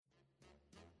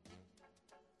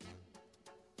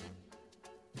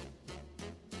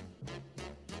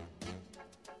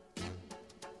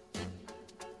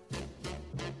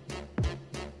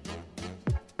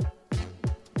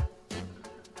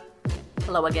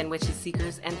Hello again, witches,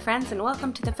 seekers, and friends, and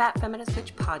welcome to the Fat Feminist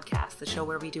Witch Podcast, the show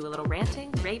where we do a little ranting,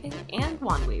 raving, and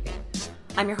wand waving.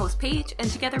 I'm your host, Paige,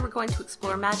 and together we're going to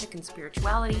explore magic and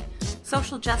spirituality,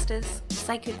 social justice,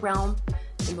 psychic realm,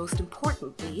 and most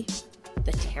importantly,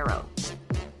 the tarot.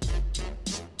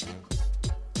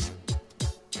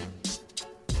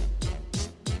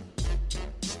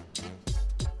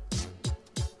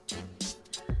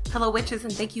 Hello, witches,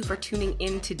 and thank you for tuning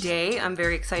in today. I'm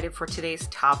very excited for today's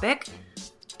topic,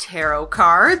 tarot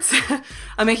cards.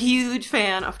 I'm a huge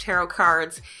fan of tarot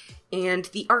cards and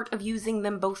the art of using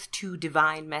them both to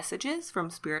divine messages from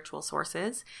spiritual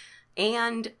sources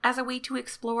and as a way to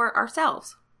explore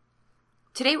ourselves.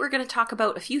 Today we're going to talk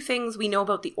about a few things we know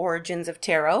about the origins of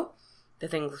tarot, the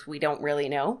things we don't really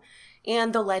know,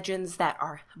 and the legends that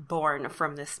are born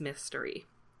from this mystery.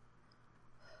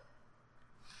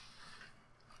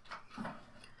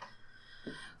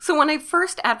 So when I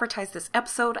first advertised this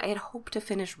episode, I had hoped to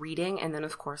finish reading and then,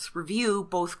 of course, review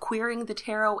both Queering the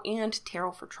Tarot and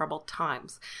Tarot for Troubled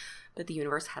Times. But the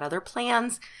universe had other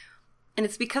plans, and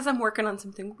it's because I'm working on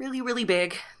something really, really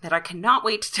big that I cannot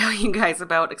wait to tell you guys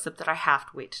about, except that I have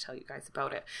to wait to tell you guys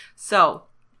about it. So,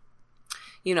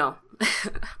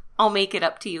 I'll make it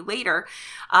up to you later.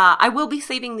 I will be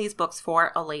saving these books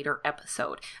for a later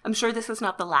episode. I'm sure this is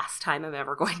not the last time I'm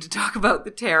ever going to talk about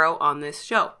the tarot on this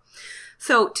show.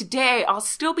 So today I'll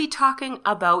still be talking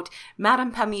about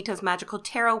Madame Pamita's Magical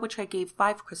Tarot, which I gave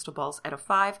 5 crystal balls out of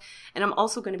 5. And I'm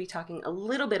also going to be talking a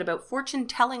little bit about Fortune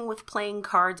Telling with Playing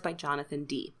Cards by Jonathan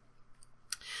D.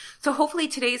 So hopefully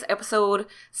today's episode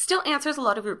still answers a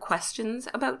lot of your questions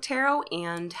about tarot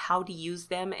and how to use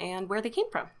them and where they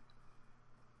came from.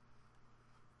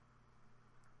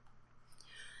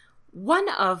 One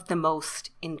of the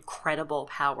most incredible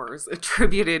powers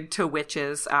attributed to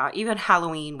witches, even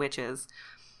Halloween witches,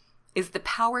 is the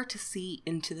power to see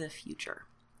into the future.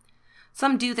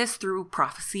 Some do this through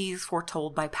prophecies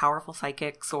foretold by powerful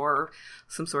psychics or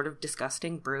some sort of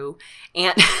disgusting brew.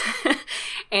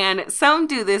 And some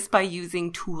do this by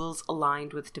using tools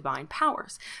aligned with divine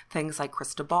powers, things like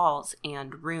crystal balls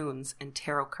and runes and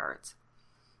tarot cards.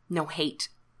 No hate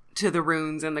to the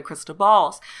runes and the crystal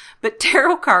balls, but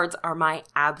tarot cards are my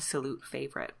absolute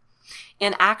favorite.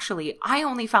 And actually, I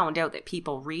only found out that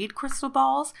people read crystal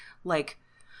balls like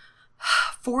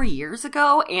 4 years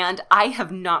ago, and I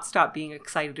have not stopped being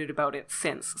excited about it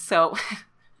since. So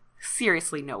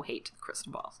seriously, no hate to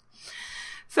crystal balls.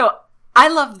 So I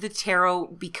love the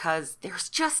tarot because there's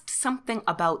just something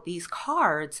about these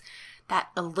cards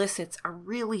that elicits a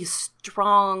really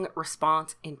strong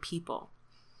response in people.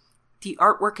 The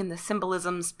artwork and the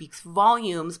symbolism speaks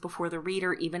volumes before the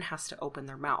reader even has to open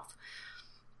their mouth.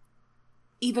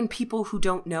 Even people who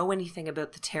don't know anything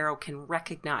about the tarot can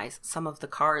recognize some of the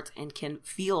cards and can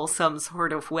feel some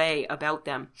sort of way about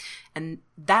them. And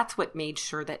that's what made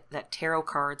sure that tarot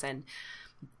cards and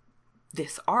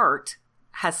this art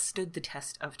has stood the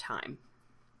test of time.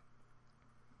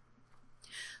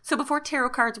 So before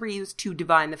tarot cards were used to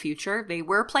divine the future, they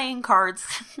were playing cards.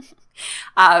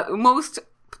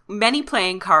 Many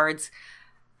playing cards,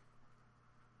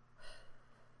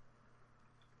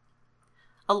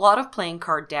 a lot of playing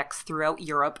card decks throughout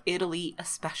Europe, Italy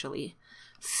especially,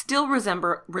 still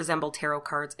resemble tarot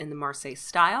cards in the Marseille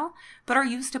style, but are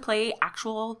used to play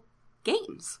actual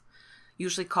games,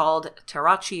 usually called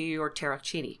Tarocchi or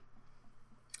Taroccini.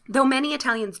 Though many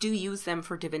Italians do use them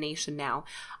for divination now,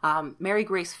 Mary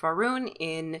Grace Faroon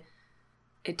in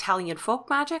Italian folk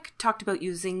magic talked about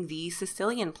using the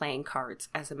Sicilian playing cards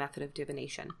as a method of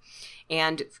divination.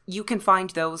 And you can find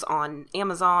those on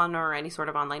Amazon or any sort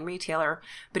of online retailer.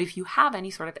 But if you have any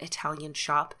sort of Italian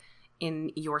shop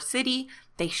in your city,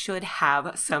 they should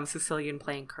have some Sicilian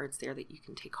playing cards there that you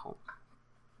can take home.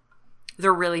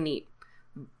 They're really neat.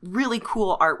 Really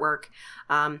cool artwork.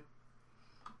 And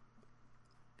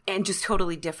just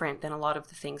totally different than a lot of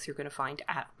the things you're going to find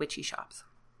at witchy shops.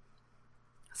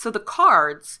 So the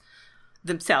cards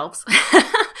themselves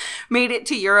made it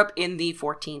to Europe in the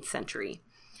 14th century.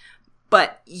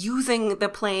 But using the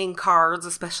playing cards,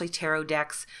 especially tarot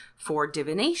decks, for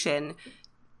divination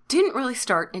didn't really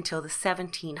start until the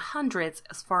 1700s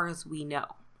as far as we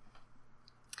know.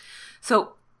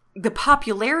 So the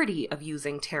popularity of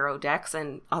using tarot decks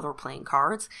and other playing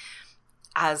cards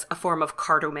as a form of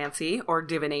cartomancy or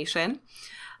divination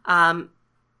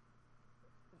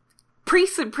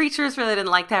priests and preachers really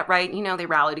didn't like that, right? They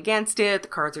rallied against it. The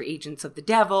cards are agents of the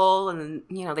devil. And,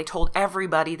 they told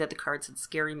everybody that the cards had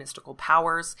scary mystical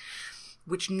powers,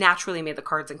 which naturally made the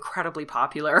cards incredibly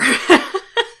popular.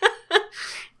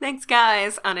 Thanks,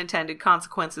 guys. Unintended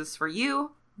consequences for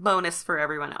you. Bonus for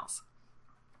everyone else.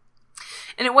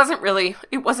 And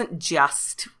it wasn't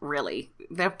just really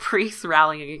the priests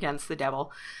rallying against the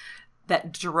devil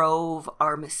that drove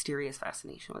our mysterious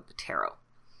fascination with the tarot.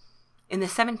 In the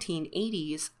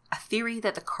 1780s, a theory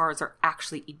that the cards are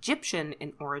actually Egyptian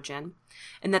in origin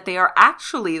and that they are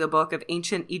actually the book of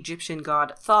ancient Egyptian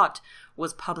god thought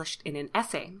was published in an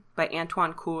essay by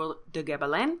Antoine Coeur de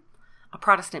Gébelin, a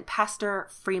Protestant pastor,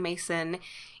 Freemason,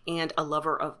 and a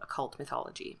lover of occult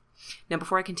mythology. Now,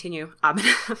 before I continue, I'm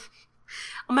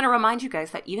going to remind you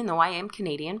guys that even though I am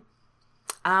Canadian,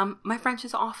 my French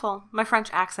is awful. My French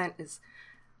accent is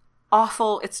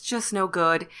awful. It's just no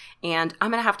good. And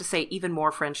I'm going to have to say even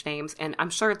more French names, and I'm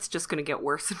sure it's just going to get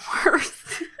worse and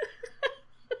worse.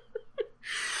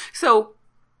 So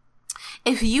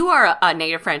if you are a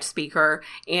native French speaker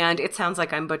and it sounds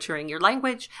like I'm butchering your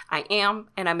language, I am,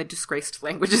 and I'm a disgrace to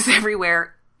languages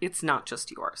everywhere. It's not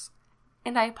just yours.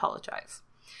 And I apologize.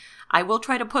 I will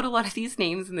try to put a lot of these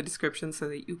names in the description so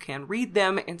that you can read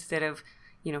them instead of,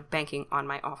 banking on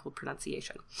my awful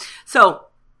pronunciation. So,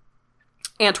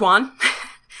 Antoine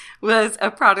was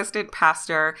a Protestant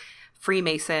pastor,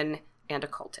 Freemason, and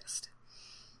occultist.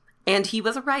 And he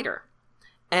was a writer.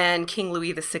 And King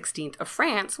Louis XVI of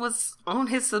France was on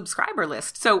his subscriber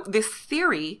list. So this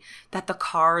theory that the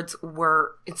cards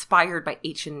were inspired by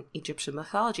ancient Egyptian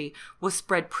mythology was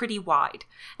spread pretty wide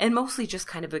and mostly just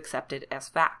kind of accepted as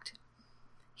fact.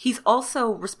 He's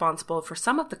also responsible for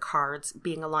some of the cards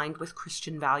being aligned with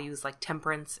Christian values like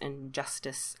temperance and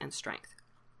justice and strength.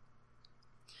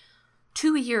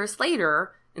 2 years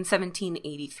later, in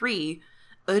 1783,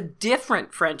 a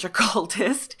different French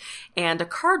occultist and a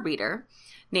card reader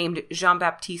named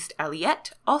Jean-Baptiste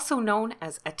Alliette, also known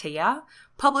as Athéa,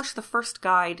 published the first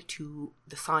guide to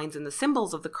the signs and the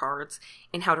symbols of the cards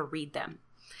and how to read them.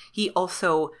 He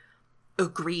also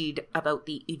agreed about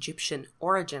the Egyptian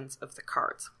origins of the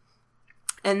cards.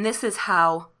 And this is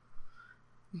how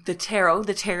the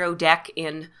tarot deck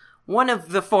in one of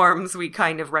the forms we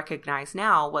kind of recognize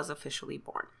now, was officially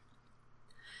born.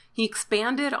 He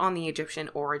expanded on the Egyptian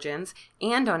origins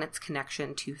and on its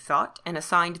connection to thought and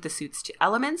assigned the suits to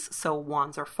elements, so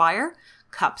wands are fire,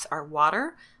 cups are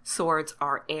water, swords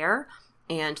are air,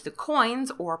 and the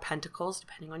coins, or pentacles,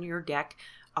 depending on your deck,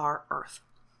 are earth.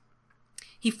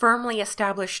 He firmly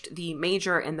established the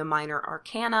major and the minor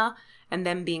arcana, and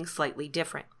them being slightly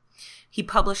different. He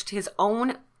published his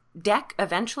own deck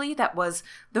eventually that was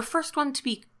the first one to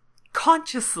be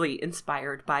consciously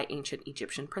inspired by ancient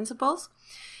Egyptian principles,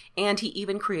 and he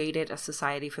even created a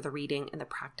society for the reading and the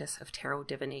practice of tarot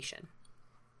divination.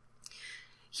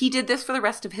 He did this for the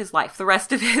rest of his life. The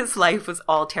rest of his life was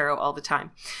all tarot all the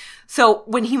time. So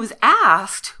when he was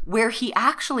asked where he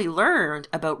actually learned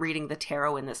about reading the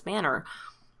tarot in this manner,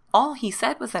 all he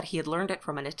said was that he had learned it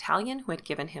from an Italian who had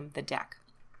given him the deck.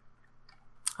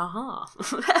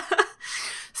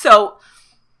 So,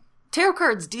 tarot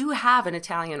cards do have an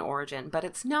Italian origin, but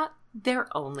it's not their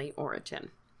only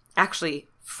origin. Actually,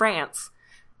 France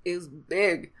is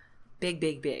big,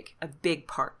 a big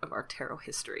part of our tarot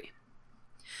history.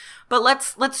 But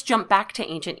let's jump back to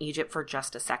ancient Egypt for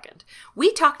just a second.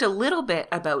 We talked a little bit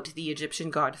about the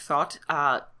Egyptian god Thoth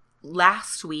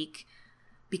last week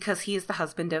because he is the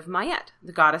husband of Mayet,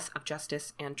 the goddess of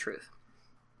justice and truth.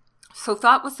 So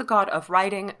Thoth was the god of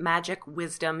writing, magic,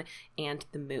 wisdom, and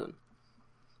the moon.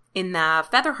 In the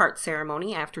Featherheart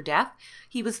ceremony after death,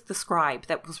 he was the scribe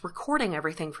that was recording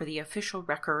everything for the official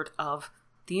record of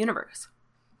the universe.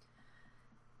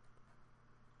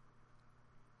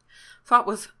 Thoth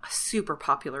was a super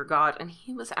popular god, and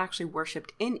he was actually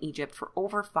worshipped in Egypt for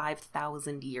over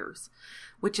 5,000 years,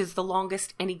 which is the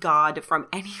longest any god from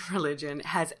any religion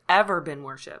has ever been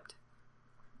worshipped.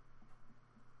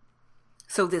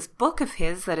 So this book of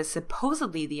his, that is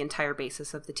supposedly the entire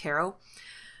basis of the tarot,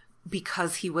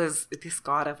 because he was this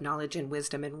god of knowledge and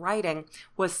wisdom and writing,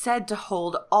 was said to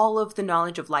hold all of the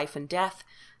knowledge of life and death,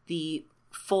 the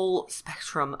full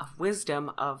spectrum of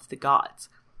wisdom of the gods.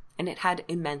 And it had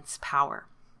immense power.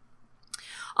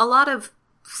 A lot of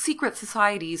secret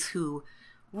societies who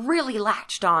really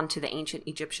latched on to the ancient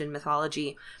Egyptian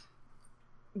mythology,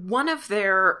 one of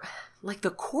their,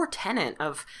 the core tenet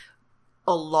of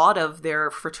a lot of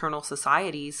their fraternal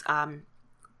societies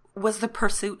was the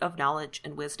pursuit of knowledge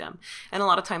and wisdom. And a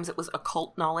lot of times it was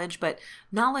occult knowledge, but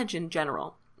knowledge in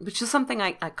general, which is something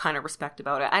I kind of respect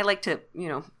about it. I like to,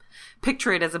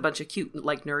 picture it as a bunch of cute,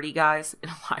 nerdy guys in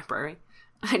a library.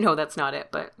 I know that's not it,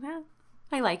 but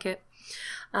I like it.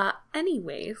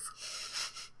 Anyways,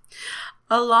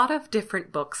 a lot of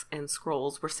different books and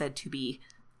scrolls were said to be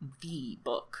the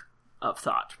book of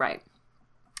Thoth, right?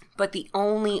 But the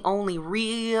only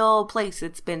real place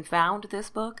it's been found,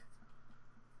 this book,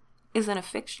 is in a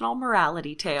fictional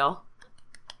morality tale.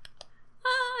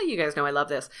 You guys know I love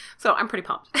this. So I'm pretty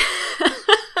pumped.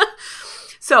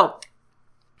 So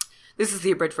this is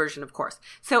the abridged version, of course.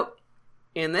 So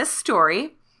in this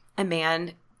story, a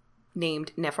man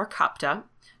named Neferkapta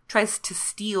tries to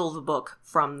steal the book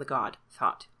from the god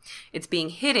Thot. It's being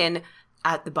hidden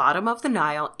at the bottom of the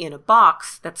Nile in a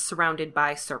box that's surrounded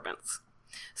by serpents.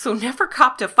 So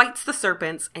Neferkapta fights the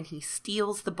serpents and he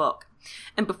steals the book.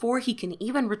 And before he can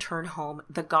even return home,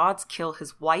 the gods kill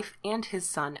his wife and his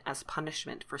son as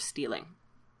punishment for stealing.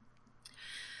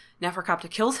 Neferkapta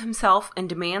kills himself and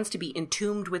demands to be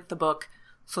entombed with the book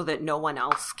so that no one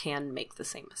else can make the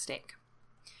same mistake.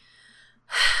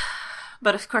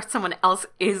 But of course someone else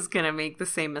is going to make the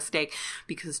same mistake,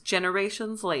 because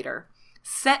generations later,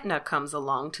 Setna comes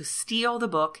along to steal the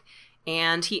book,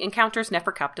 and he encounters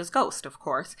Neferkapta's ghost, of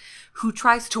course, who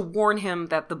tries to warn him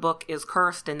that the book is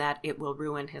cursed and that it will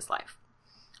ruin his life.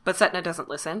 But Setna doesn't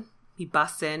listen. He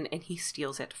busts in and he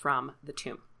steals it from the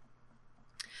tomb.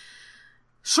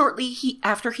 Shortly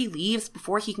after he leaves,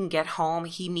 before he can get home,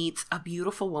 he meets a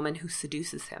beautiful woman who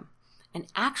seduces him and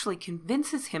actually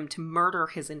convinces him to murder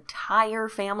his entire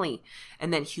family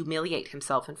and then humiliate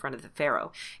himself in front of the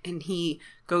pharaoh. And he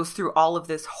goes through all of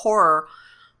this horror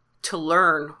to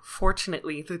learn,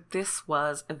 fortunately, that this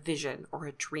was a vision or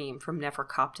a dream from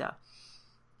Neferkapta.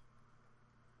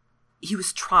 He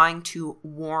was trying to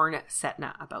warn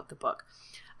Setna about the book.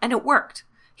 And it worked.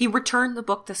 He returned the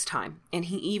book this time, and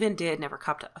he even did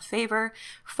Neferkapta a favor,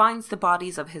 finds the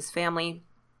bodies of his family,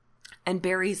 and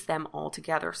buries them all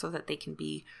together so that they can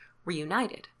be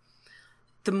reunited.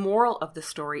 The moral of the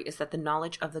story is that the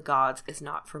knowledge of the gods is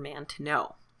not for man to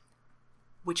know,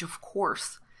 which of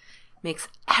course makes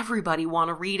everybody want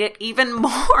to read it even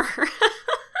more.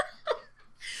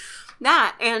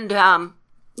 That and,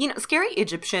 scary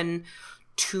Egyptian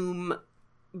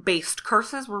tomb-based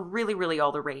curses were really, really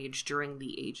all the rage during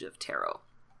the age of tarot.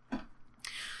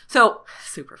 So,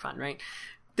 super fun, right?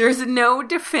 There's no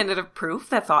definitive proof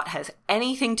that Thot has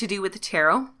anything to do with the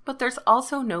tarot, but there's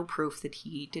also no proof that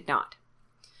he did not.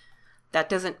 That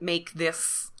doesn't make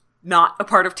this not a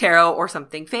part of tarot or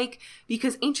something fake,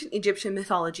 because ancient Egyptian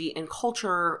mythology and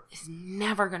culture is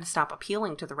never going to stop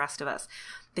appealing to the rest of us.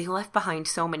 They left behind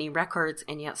so many records,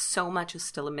 and yet so much is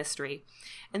still a mystery.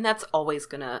 And that's always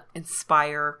going to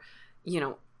inspire,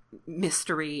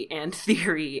 mystery and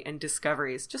theory and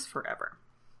discoveries just forever.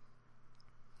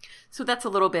 So that's a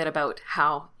little bit about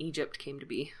how Egypt came to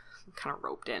be kind of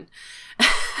roped in.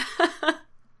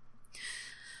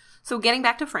 So getting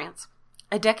back to France,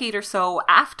 a decade or so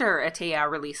after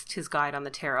Atiyah released his guide on the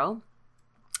tarot,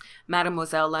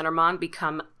 Mademoiselle Lenormand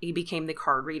became the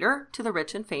card reader to the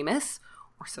rich and famous,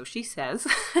 or so she says.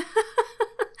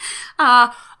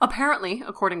 Apparently,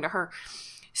 according to her,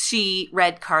 she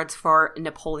read cards for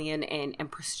Napoleon and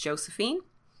Empress Josephine.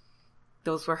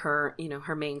 Those were her,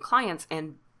 her main clients,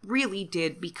 and really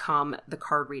did become the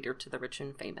card reader to the rich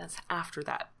and famous after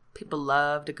that. People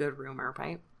loved a good rumor,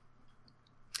 right?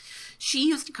 She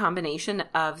used a combination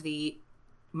of the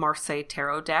Marseille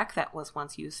tarot deck that was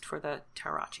once used for the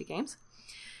Tarocchi games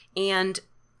and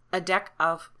a deck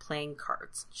of playing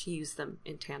cards. She used them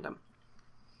in tandem.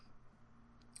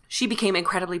 She became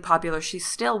incredibly popular. She's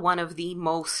still one of the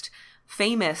most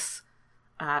famous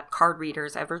card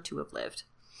readers ever to have lived.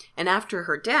 And after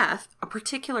her death, a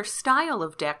particular style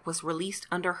of deck was released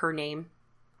under her name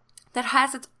that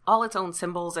has all its own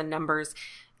symbols and numbers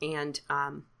and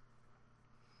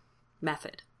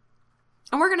method.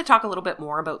 And we're going to talk a little bit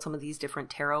more about some of these different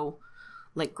tarot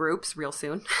groups real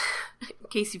soon, in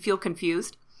case you feel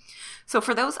confused. So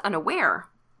for those unaware,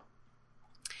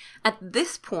 at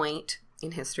this point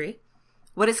in history,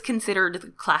 what is considered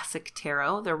the classic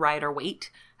tarot, the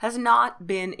Rider-Waite, has not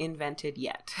been invented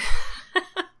yet.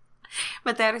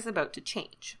 But that is about to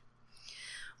change.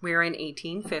 We're in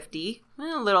 1850,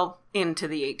 a little into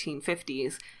the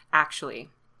 1850s, actually.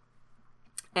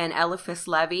 And Eliphas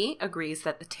Levi agrees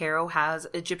that the tarot has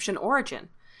Egyptian origin,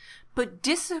 but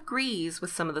disagrees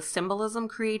with some of the symbolism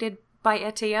created by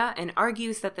Atiyah and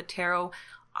argues that the tarot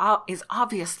is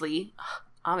obviously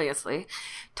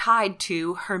tied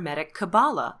to Hermetic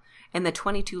Kabbalah and the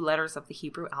 22 letters of the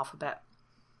Hebrew alphabet.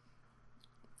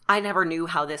 I never knew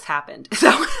how this happened.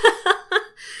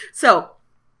 So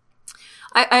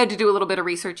I had to do a little bit of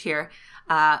research here.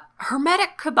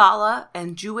 Hermetic Kabbalah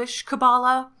and Jewish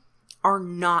Kabbalah are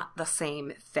not the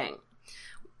same thing.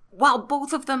 While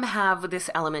both of them have this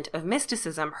element of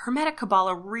mysticism, Hermetic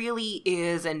Kabbalah really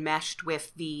is enmeshed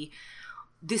with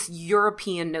this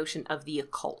European notion of the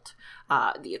occult.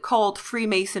 The occult,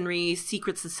 Freemasonry,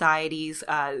 secret societies,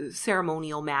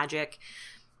 ceremonial magic.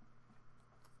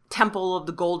 Temple of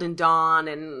the Golden Dawn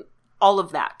and all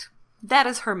of that. That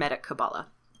is Hermetic Kabbalah.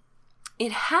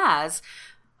 It has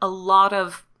a lot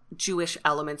of Jewish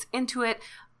elements into it,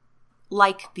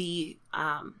 like the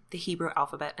Hebrew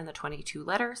alphabet and the 22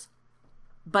 letters.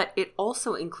 But it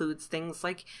also includes things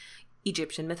like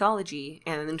Egyptian mythology,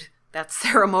 and that's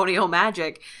ceremonial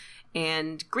magic,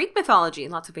 and Greek mythology,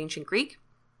 and lots of ancient Greek,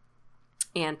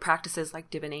 and practices like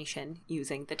divination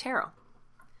using the tarot.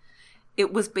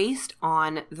 It was based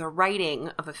on the writing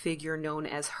of a figure known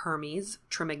as Hermes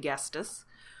Trismegistus,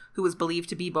 who was believed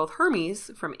to be both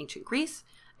Hermes from ancient Greece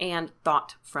and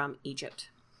Thoth from Egypt.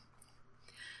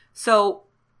 So,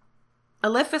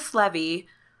 Eliphas Levi,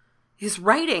 his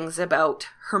writings about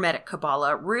Hermetic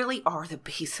Kabbalah really are the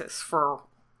basis for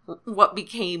what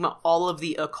became all of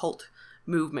the occult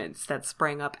movements that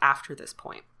sprang up after this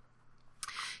point.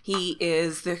 He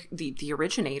is the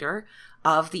originator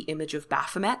of the image of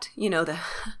Baphomet,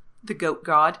 the goat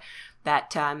god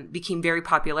that became very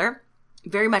popular,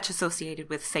 very much associated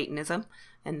with Satanism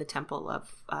and the Temple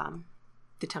of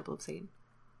Satan.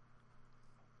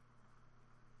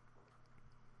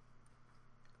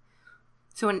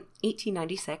 So in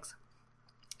 1896,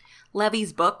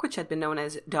 Levi's book, which had been known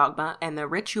as Dogma and the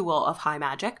Ritual of High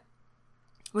Magic,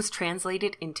 was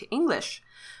translated into English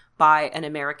by an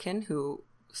American who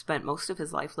spent most of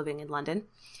his life living in London,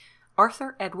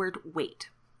 Arthur Edward Waite,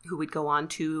 who would go on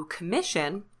to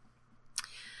commission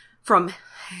from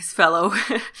his fellow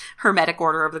Hermetic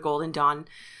Order of the Golden Dawn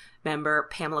member,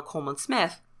 Pamela Colman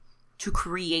Smith, to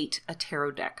create a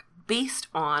tarot deck based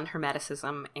on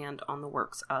Hermeticism and on the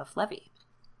works of Levi.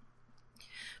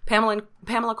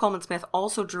 Pamela Colman Smith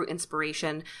also drew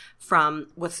inspiration from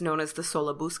what's known as the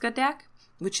Solabusca deck,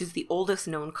 which is the oldest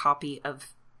known copy of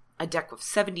a deck of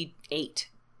 78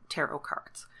 tarot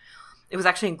cards. It was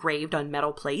actually engraved on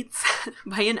metal plates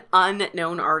by an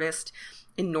unknown artist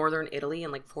in northern Italy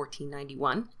in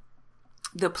 1491.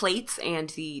 The plates and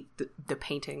the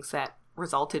paintings that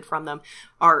resulted from them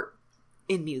are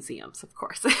in museums, of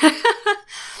course.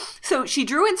 So she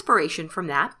drew inspiration from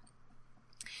that,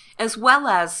 as well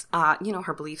as,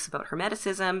 her beliefs about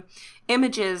Hermeticism,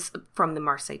 images from the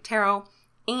Marseille Tarot,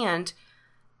 and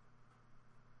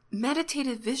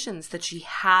meditative visions that she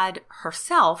had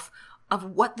herself of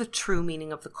what the true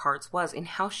meaning of the cards was and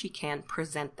how she can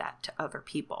present that to other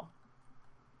people.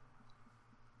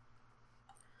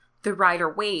 The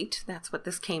Rider-Waite, that's what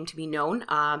this came to be known,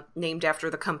 named after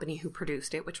the company who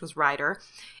produced it, which was Rider,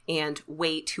 and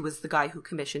Waite, who was the guy who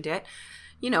commissioned it.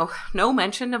 No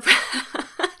mention of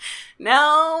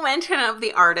no mention of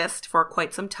the artist for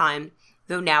quite some time,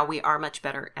 though now we are much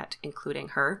better at including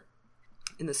her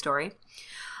in the story.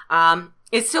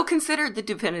 It's still considered the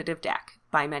definitive deck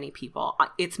by many people.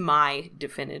 It's my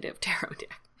definitive tarot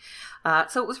deck.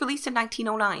 So it was released in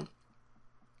 1909.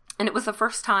 And it was the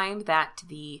first time that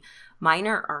the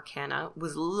minor arcana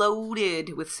was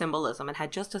loaded with symbolism and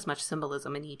had just as much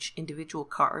symbolism in each individual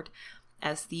card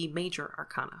as the major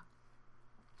arcana.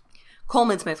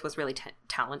 Colman Smith was really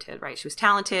talented, right? She was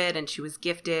talented and she was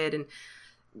gifted, and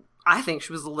I think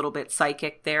she was a little bit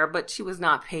psychic there, but she was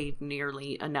not paid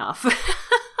nearly enough.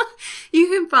 You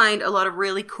can find a lot of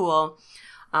really cool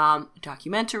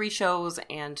documentary shows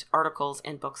and articles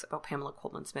and books about Pamela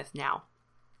Colman Smith now.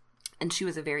 And she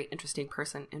was a very interesting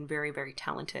person and very, very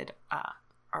talented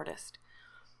artist.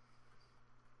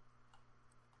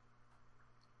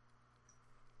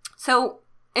 So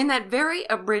in that very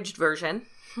abridged version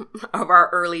of our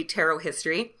early tarot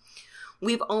history,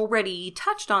 we've already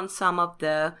touched on some of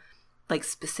the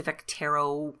specific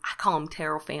tarot, I call them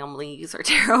tarot families or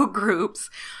tarot groups.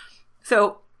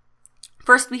 So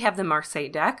first we have the Marseille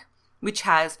deck, which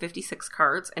has 56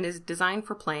 cards and is designed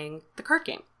for playing the card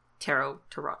game, Tarot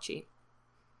Tarocchi.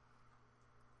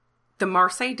 The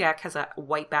Marseille deck has a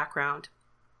white background,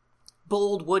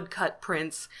 bold woodcut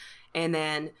prints, and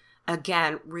then,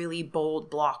 again, really bold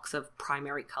blocks of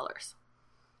primary colors.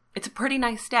 It's a pretty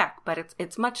nice deck, but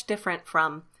it's much different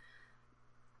from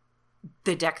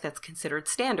the deck that's considered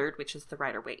standard, which is the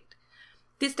Rider-Waite.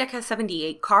 This deck has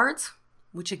 78 cards,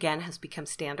 which again has become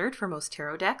standard for most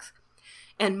tarot decks.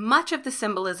 And much of the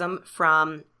symbolism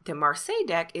from the Marseille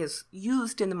deck is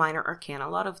used in the minor arcana. A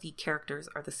lot of the characters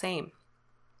are the same.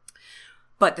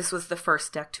 But this was the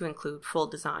first deck to include full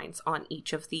designs on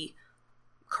each of the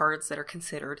cards that are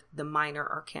considered the minor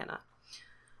arcana.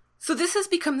 So this has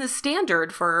become the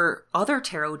standard for other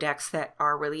tarot decks that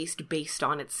are released based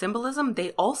on its symbolism.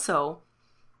 They also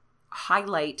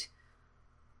highlight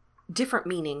different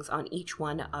meanings on each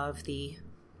one of the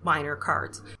minor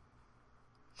cards,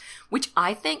 which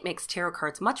I think makes tarot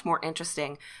cards much more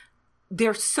interesting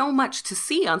there's so much to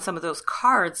see on some of those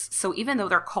cards. So even though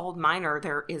they're called minor,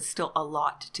 there is still a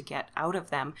lot to get out of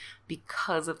them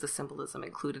because of the symbolism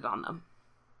included on them.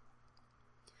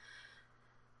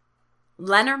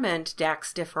 Lenormand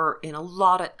decks differ in a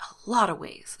lot of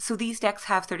ways. So these decks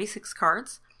have 36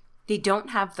 cards. They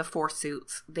don't have the 4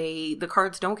 suits. The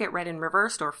cards don't get read in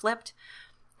reversed or flipped.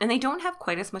 And they don't have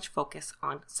quite as much focus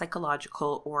on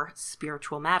psychological or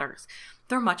spiritual matters.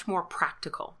 They're much more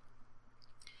practical.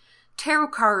 Tarot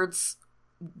cards,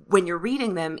 when you're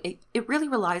reading them, it really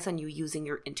relies on you using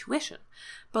your intuition.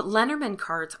 But Lenormand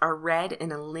cards are read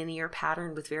in a linear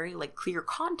pattern with very clear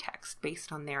context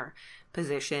based on their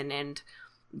position and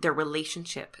their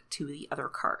relationship to the other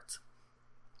cards.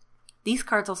 These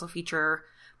cards also feature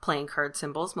playing card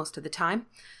symbols most of the time,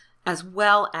 as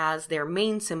well as their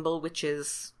main symbol, which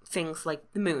is things like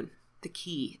the moon, the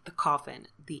key, the coffin,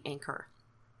 the anchor.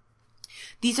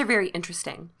 These are very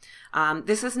interesting.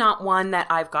 This is not one that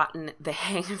I've gotten the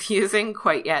hang of using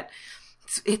quite yet.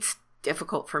 It's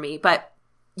difficult for me, but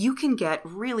you can get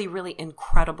really, really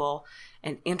incredible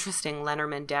and interesting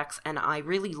Lenormand decks, and I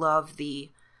really love the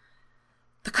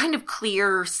kind of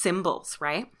clear symbols,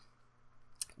 right?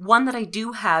 One that I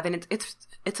do have, and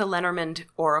it's a Lenormand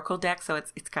Oracle deck, so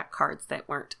it's got cards that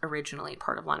weren't originally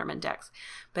part of Lenormand decks,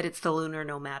 but it's the Lunar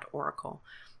Nomad Oracle.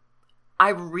 I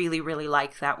really, really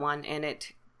like that one, and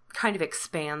it kind of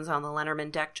expands on the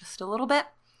Lenormand deck just a little bit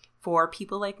for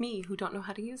people like me who don't know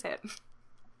how to use it.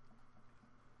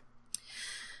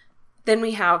 Then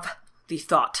we have the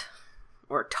Thought,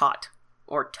 or Tot,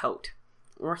 or Tote,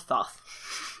 or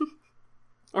Thoth,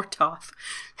 or Toth.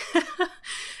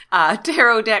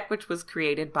 Tarot deck, which was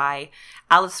created by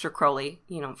Aleister Crowley,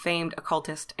 famed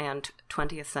occultist and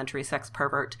 20th century sex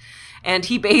pervert. And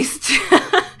he based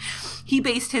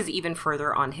his even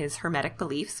further on his Hermetic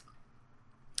beliefs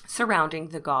surrounding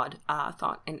the god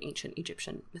Thoth in ancient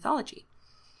Egyptian mythology,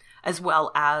 as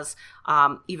well as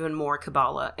even more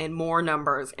Kabbalah and more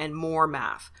numbers and more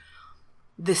math.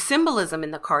 The symbolism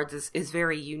in the cards is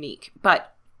very unique,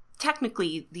 but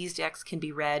technically these decks can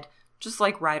be read just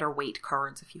like Rider-Waite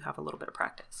cards if you have a little bit of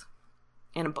practice.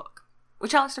 And a book,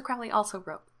 which Aleister Crowley also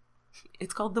wrote.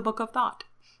 It's called The Book of Thought.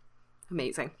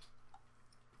 Amazing.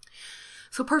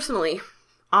 So personally,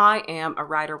 I am a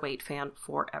Rider-Waite fan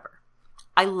forever.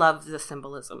 I love the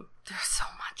symbolism. There's so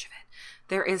much of it.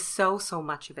 There is so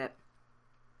much of it.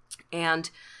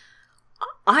 And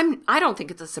I don't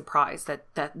think it's a surprise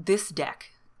that this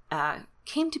deck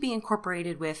came to be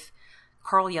incorporated with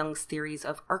Carl Jung's theories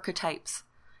of archetypes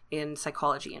in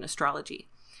psychology and astrology,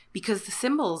 because the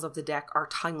symbols of the deck are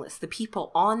timeless. The people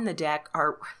on the deck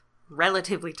are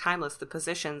relatively timeless. The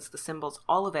positions, the symbols,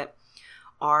 all of it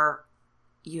are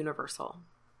universal.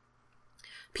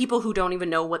 People who don't even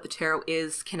know what the tarot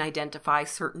is can identify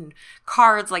certain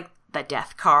cards like the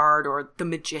Death card or the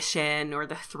Magician or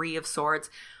the Three of Swords.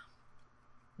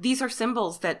 These are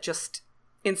symbols that just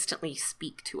instantly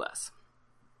speak to us.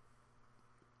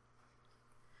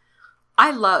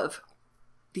 I love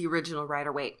the original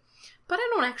Rider-Waite, but I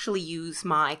don't actually use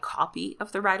my copy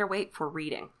of the Rider-Waite for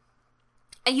reading.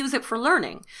 I use it for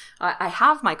learning. I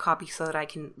have my copy so that I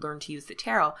can learn to use the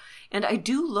tarot, and I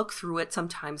do look through it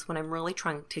sometimes when I'm really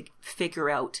trying to figure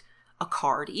out a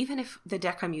card, even if the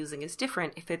deck I'm using is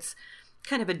different. If it's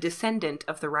kind of a descendant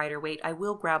of the Rider-Waite, I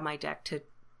will grab my deck to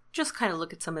just kind of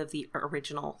look at some of the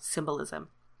original symbolism.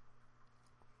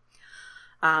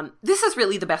 This is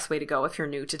really the best way to go if you're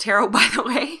new to tarot, by the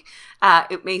way.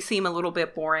 It may seem a little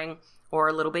bit boring or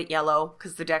a little bit yellow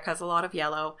because the deck has a lot of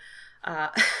yellow.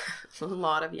 A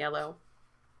lot of yellow.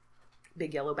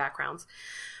 Big yellow backgrounds.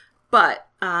 But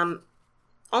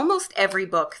almost every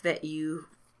book that you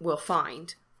will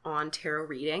find on tarot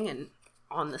reading and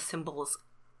on the symbols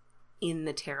in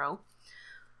the tarot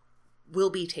will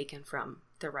be taken from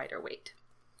the Rider-Waite.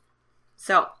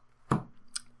 So,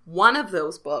 one of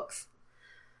those books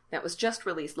that was just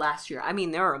released last year. I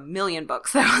mean, there are a million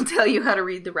books that will tell you how to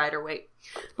read the Rider-Waite.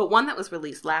 But one that was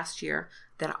released last year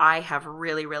that I have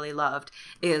really, really loved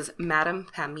is Madame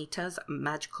Pamita's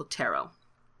Magical Tarot.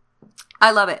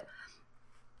 I love it.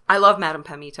 I love Madame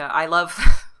Pamita. I loved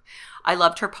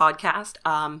her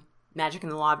podcast, Magic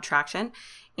and the Law of Attraction.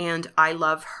 And I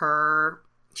love her.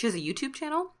 She has a YouTube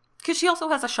channel because she also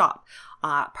has a shop,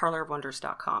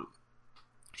 parlorofwonders.com.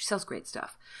 She sells great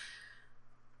stuff.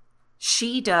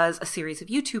 She does a series of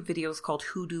YouTube videos called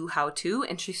Hoodoo How To,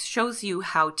 and she shows you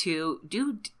how to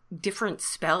do different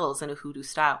spells in a hoodoo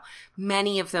style.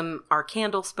 Many of them are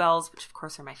candle spells, which of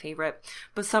course are my favorite,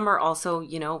 but some are also,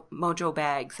 mojo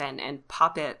bags and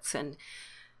puppets, and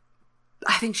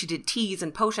I think she did teas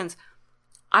and potions.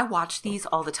 I watch these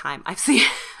all the time.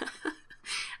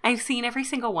 I've seen every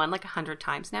single one like 100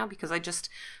 times now because I just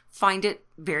find it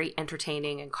very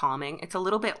entertaining and calming. It's a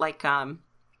little bit like,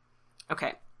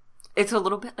 it's a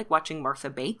little bit like watching Martha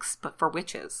Bakes, but for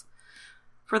witches.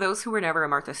 For those who were never a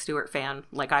Martha Stewart fan,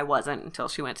 like I wasn't until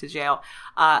she went to jail,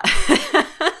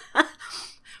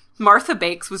 Martha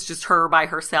Bakes was just her by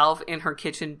herself in her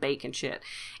kitchen baking shit.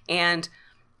 And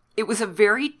it was a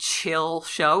very chill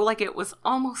show. Like it was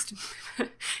almost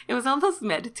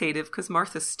meditative because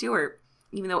Martha Stewart,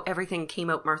 even though everything came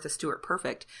out Martha Stewart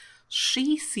perfect,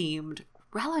 she seemed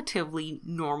relatively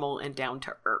normal and down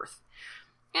to earth.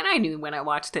 And I knew when I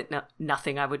watched it,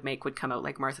 nothing I would make would come out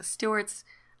like Martha Stewart's.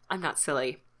 I'm not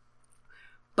silly.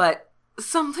 But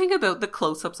something about the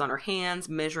close-ups on her hands,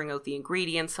 measuring out the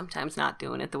ingredients, sometimes not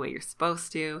doing it the way you're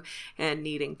supposed to, and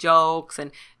kneading jokes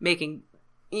and making,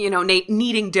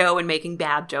 kneading dough and making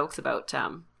bad jokes about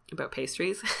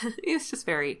pastries. It's just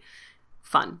very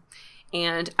fun.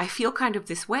 And I feel kind of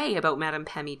this way about Madame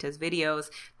Pamita's videos,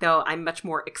 though I'm much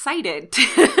more excited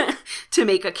to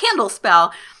make a candle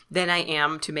spell than I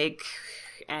am to make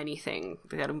anything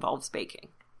that involves baking.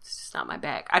 It's just not my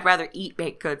bag. I'd rather eat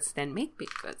baked goods than make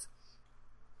baked goods.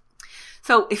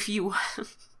 So if you...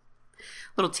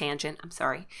 little tangent, I'm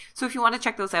sorry. So if you want to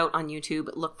check those out on YouTube,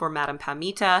 look for Madame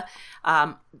Pamita.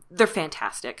 They're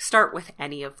fantastic. Start with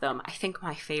any of them. I think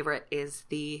my favorite is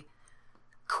the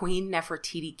Queen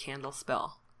Nefertiti candle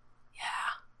spell.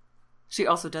 Yeah. She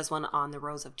also does one on the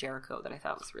Rose of Jericho that I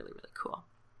thought was really, really cool.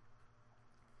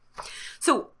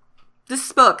 So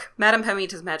this book, Madame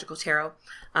Pamita's Magical Tarot,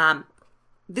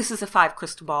 this is a 5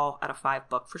 crystal ball out of 5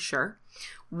 book for sure.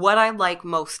 What I like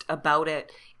most about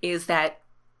it is that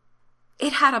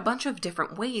it had a bunch of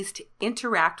different ways to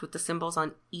interact with the symbols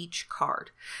on each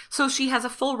card. So she has a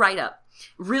full write-up.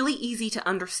 Really easy to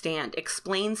understand,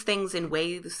 explains things in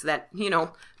ways that,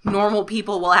 normal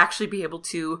people will actually be able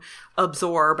to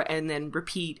absorb and then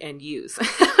repeat and use,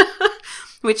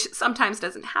 which sometimes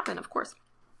doesn't happen, of course.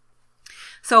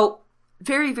 So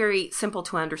very, very simple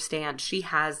to understand. She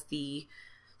has the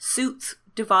suits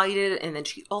divided, and then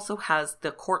she also has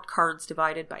the court cards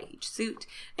divided by each suit,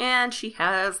 and she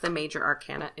has the major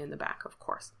arcana in the back, of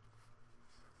course.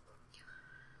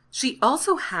 She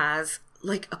also has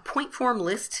like a point form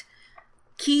list,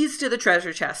 keys to the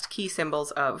treasure chest, key symbols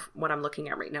of what I'm looking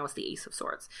at right now is the Ace of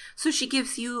Swords. So she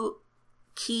gives you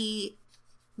key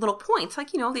little points,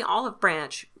 like, the olive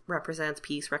branch represents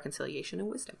peace, reconciliation, and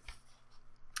wisdom.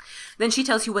 Then she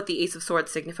tells you what the Ace of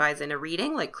Swords signifies in a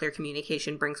reading, like clear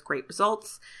communication brings great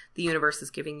results. The universe is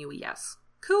giving you a yes.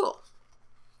 Cool.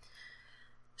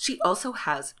 She also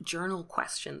has journal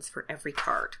questions for every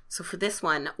card. So for this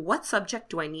one, what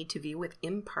subject do I need to view with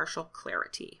impartial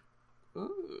clarity?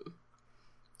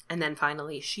 And then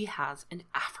finally, she has an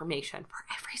affirmation for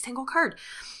every single card.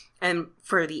 And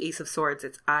for the Ace of Swords,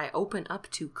 it's I open up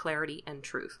to clarity and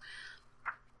truth.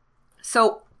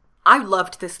 So I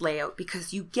loved this layout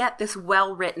because you get this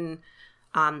well-written,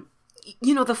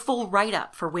 the full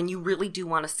write-up for when you really do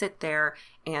want to sit there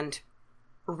and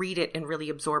read it and really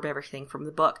absorb everything from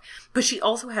the book. But she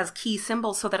also has key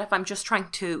symbols so that if I'm just trying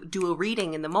to do a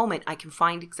reading in the moment, I can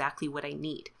find exactly what I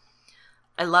need.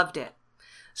 I loved it.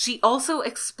 She also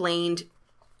explained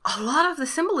a lot of the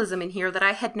symbolism in here that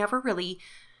I had never really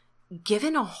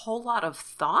given a whole lot of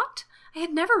thought. I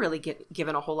had never really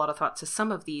given a whole lot of thought to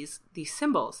some of these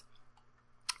symbols.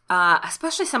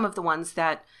 Especially some of the ones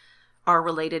that are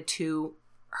related to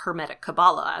Hermetic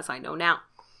Kabbalah, as I know now.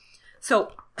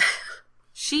 So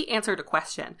she answered a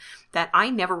question that I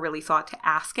never really thought to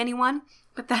ask anyone,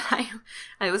 but that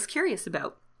I was curious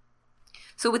about.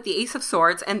 So with the Ace of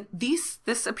Swords, and this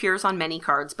appears on many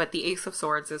cards, but the Ace of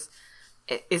Swords is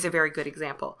a very good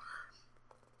example.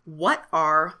 What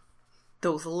are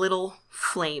those little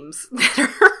flames that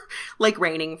are like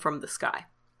raining from the sky?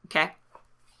 Okay?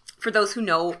 For those who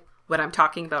know what I'm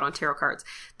talking about on tarot cards,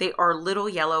 they are little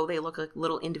yellow. They look like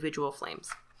little individual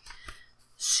flames.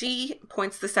 She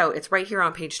points this out. It's right here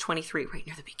on page 23, right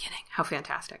near the beginning. How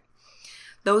fantastic.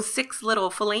 Those 6 little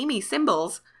flamey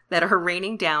symbols that are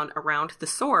raining down around the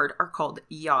sword are called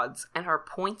yods and are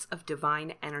points of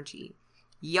divine energy.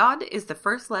 Yod is the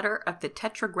first letter of the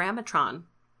tetragrammaton.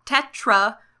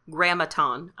 The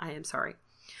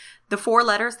 4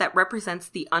 letters that represents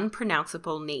the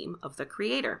unpronounceable name of the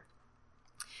creator.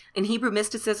 In Hebrew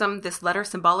mysticism, this letter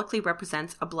symbolically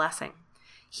represents a blessing.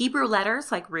 Hebrew letters,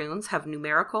 like runes, have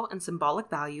numerical and symbolic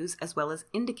values as well as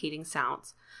indicating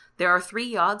sounds. There are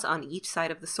 3 yods on each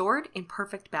side of the sword in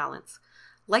perfect balance.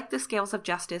 Like the scales of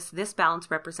justice, this balance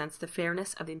represents the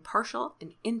fairness of impartial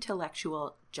and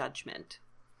intellectual judgment.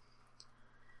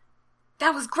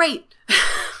 That was great!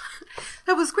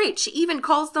 That was great. She even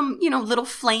calls them, little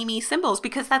flamey symbols,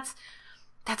 because that's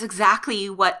exactly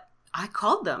what I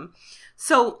called them.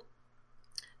 So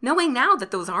knowing now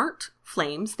that those aren't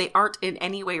flames, they aren't in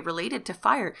any way related to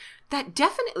fire, that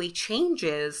definitely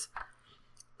changes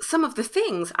some of the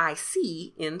things I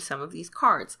see in some of these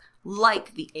cards,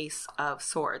 like the Ace of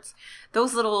Swords.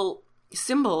 Those little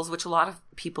symbols, which a lot of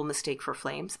people mistake for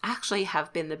flames, actually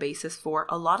have been the basis for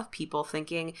a lot of people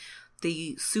thinking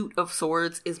the suit of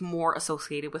swords is more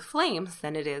associated with flames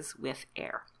than it is with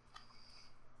air.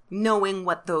 Knowing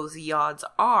what those yods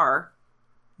are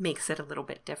makes it a little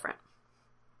bit different.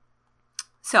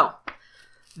 So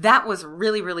that was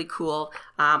really, really cool.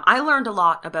 I learned a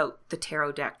lot about the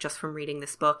tarot deck just from reading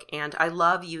this book, and I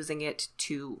love using it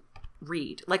to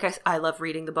read. Like I love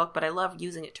reading the book, but I love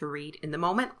using it to read in the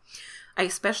moment. I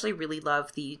especially really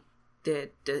love the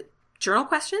journal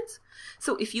questions.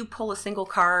 So if you pull a single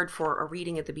card for a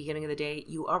reading at the beginning of the day,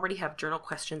 you already have journal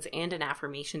questions and an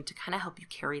affirmation to kind of help you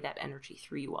carry that energy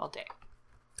through you all day.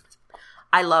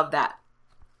 I love that.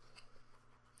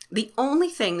 The only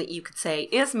thing that you could say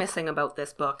is missing about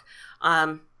this book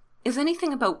is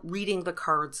anything about reading the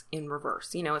cards in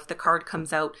reverse. If the card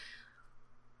comes out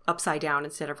upside down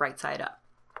instead of right side up.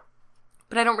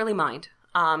 But I don't really mind.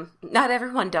 Not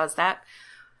everyone does that.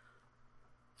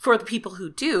 For the people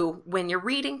who do, when you're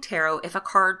reading tarot, if a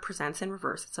card presents in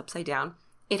reverse, it's upside down,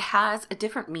 it has a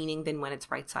different meaning than when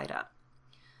it's right side up.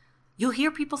 You'll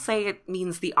hear people say it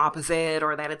means the opposite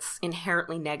or that it's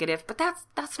inherently negative, but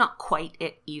that's not quite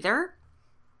it either.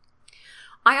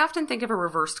 I often think of a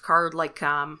reversed card like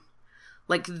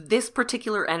this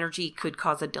particular energy could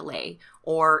cause a delay,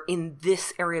 or in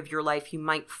this area of your life you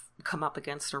might come up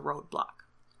against a roadblock.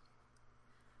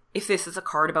 If this is a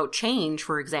card about change,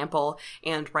 for example,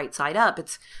 and right side up,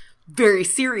 it's very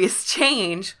serious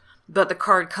change, but the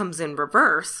card comes in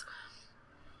reverse.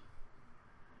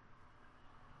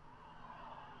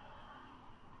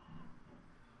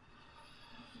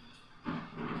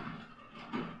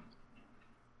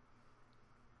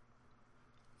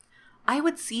 I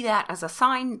would see that as a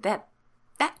sign that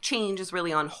that change is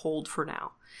really on hold for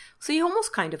now. So you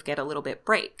almost kind of get a little bit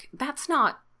break. That's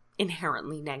not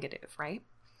inherently negative, right?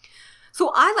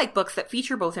 So I like books that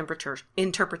feature both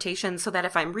interpretations, so that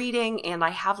if I'm reading and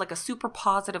I have like a super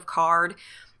positive card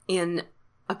in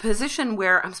a position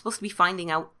where I'm supposed to be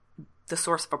finding out the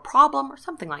source of a problem or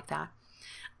something like that,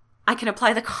 I can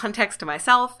apply the context to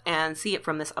myself and see it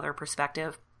from this other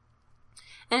perspective.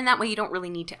 And in that way, you don't really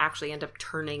need to actually end up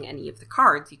turning any of the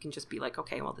cards. You can just be like,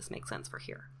 okay, well, this makes sense for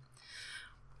here.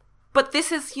 But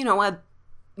this is, a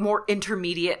more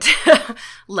intermediate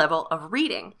level of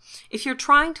reading. If you're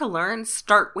trying to learn,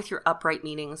 start with your upright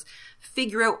meanings,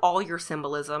 figure out all your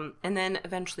symbolism, and then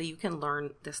eventually you can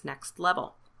learn this next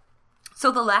level.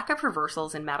 So the lack of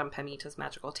reversals in Madame Pamita's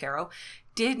Magical Tarot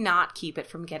did not keep it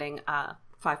from getting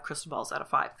 5 crystal balls out of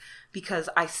 5, because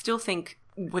I still think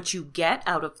what you get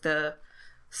out of the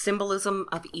symbolism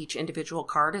of each individual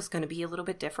card is going to be a little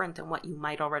bit different than what you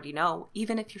might already know,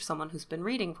 even if you're someone who's been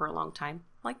reading for a long time,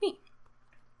 like me.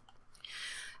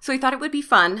 So I thought it would be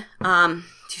fun to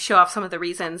show off some of the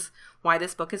reasons why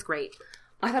this book is great.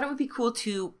 I thought it would be cool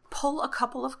to pull a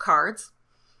couple of cards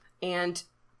and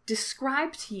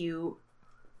describe to you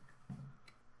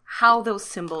how those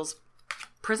symbols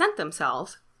present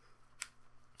themselves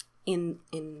in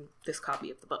this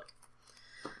copy of the book.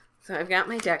 So I've got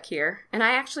my deck here, and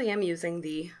I actually am using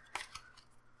the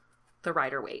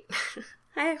Rider-Waite.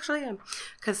 I actually am,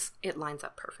 because it lines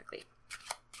up perfectly.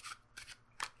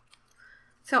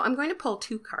 So I'm going to pull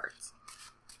 2 cards.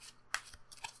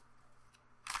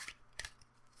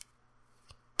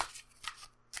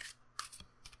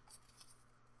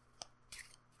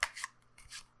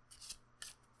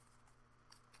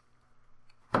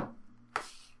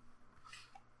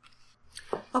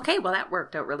 Okay, well, that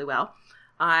worked out really well.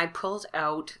 I pulled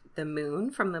out the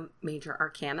Moon from the Major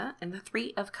Arcana and the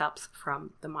 3 of Cups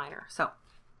from the Minor. So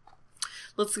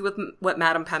let's see what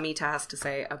Madame Pamita has to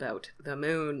say about the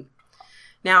Moon.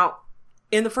 Now,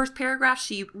 in the first paragraph,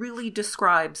 she really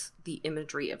describes the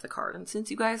imagery of the card. And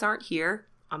since you guys aren't here,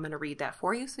 I'm going to read that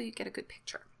for you so you get a good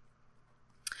picture.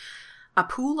 A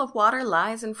pool of water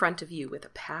lies in front of you with a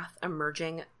path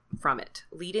emerging from it,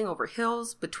 leading over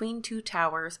hills, between 2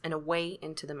 towers, and away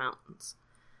into the mountains.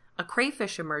 A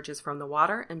crayfish emerges from the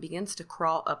water and begins to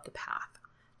crawl up the path.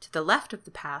 To the left of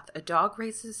the path, a dog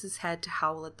raises his head to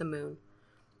howl at the moon.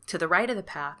 To the right of the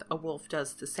path, a wolf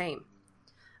does the same.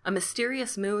 A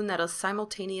mysterious moon that is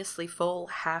simultaneously full,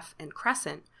 half, and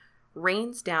crescent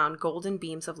rains down golden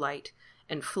beams of light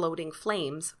and floating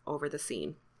flames over the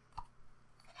scene.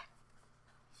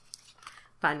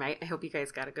 Fun, right? I hope you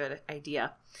guys got a good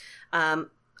idea.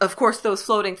 Of course, those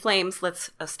floating flames, let's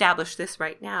establish this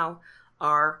right now,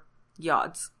 are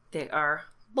yods. They are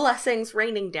blessings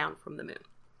raining down from the moon.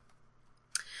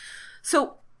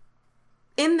 So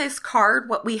in this card,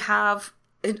 what we have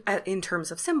in terms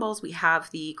of symbols, we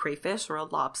have the crayfish or a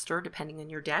lobster, depending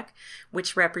on your deck,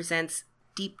 which represents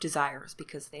deep desires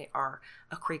because they are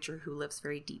a creature who lives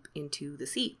very deep into the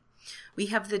sea. We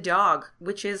have the dog,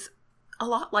 which is a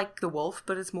lot like the wolf,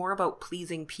 but is more about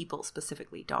pleasing people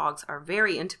specifically. Dogs are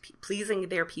very into pleasing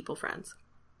their people friends.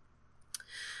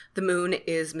 The moon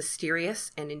is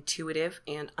mysterious and intuitive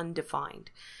and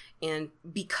undefined. And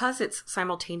because it's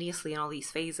simultaneously in all these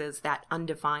phases, that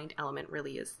undefined element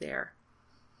really is there.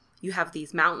 You have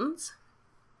these mountains,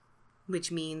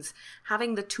 which means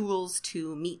having the tools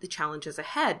to meet the challenges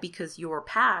ahead because your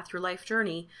path, your life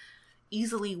journey,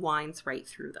 easily winds right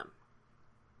through them.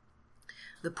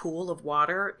 The pool of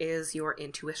water is your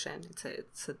intuition.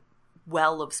 It's a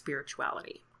well of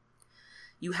spirituality.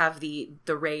 You have the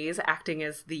rays acting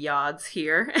as the yods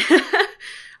here,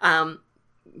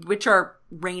 which are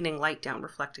raining light down,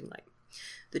 reflecting light.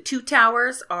 The two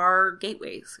towers are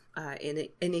gateways in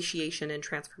initiation and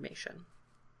transformation.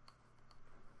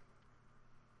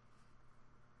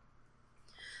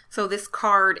 So this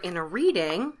card in a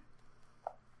reading,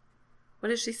 what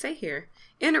does she say here?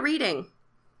 In a reading,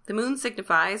 the moon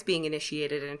signifies being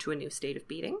initiated into a new state of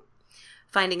being,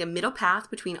 finding a middle path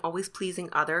between always pleasing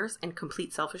others and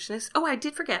complete selfishness. Oh, I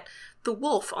did forget. The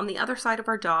wolf on the other side of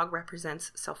our dog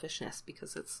represents selfishness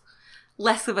because it's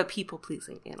less of a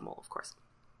people-pleasing animal, of course.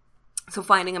 So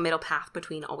finding a middle path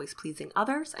between always pleasing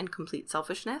others and complete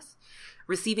selfishness,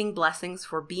 receiving blessings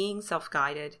for being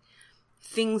self-guided,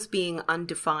 things being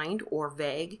undefined or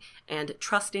vague, and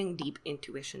trusting deep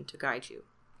intuition to guide you.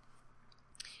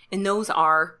 And those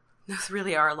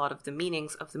really are a lot of the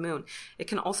meanings of the moon. It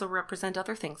can also represent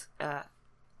other things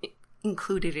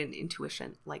included in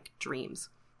intuition, like dreams.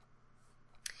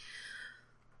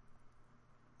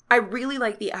 I really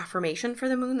like the affirmation for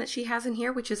the moon that she has in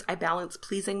here, which is, I balance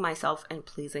pleasing myself and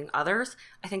pleasing others.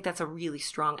 I think that's a really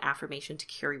strong affirmation to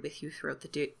carry with you throughout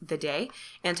the day,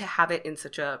 and to have it in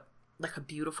such a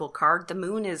beautiful card. The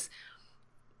moon is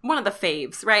one of the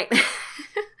faves, right?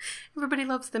 Everybody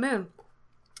loves the moon.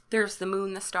 There's the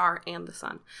moon, the star, and the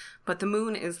sun. But the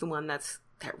moon is the one that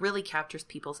really captures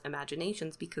people's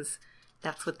imaginations, because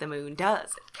that's what the moon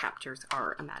does. It captures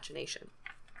our imagination.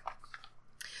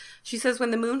 She says, when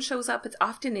the moon shows up, it's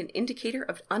often an indicator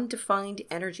of undefined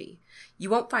energy. You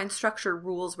won't find structure,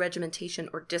 rules, regimentation,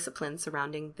 or discipline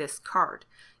surrounding this card.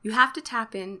 You have to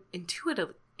tap in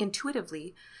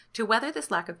intuitively to whether this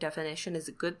lack of definition is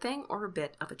a good thing or a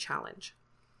bit of a challenge.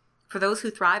 For those who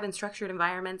thrive in structured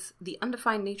environments, the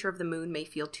undefined nature of the moon may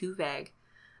feel too vague.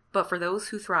 But for those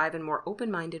who thrive in more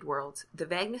open-minded worlds, the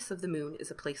vagueness of the moon is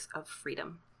a place of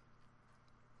freedom.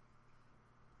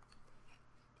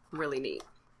 Really neat.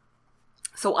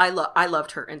 So I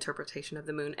loved her interpretation of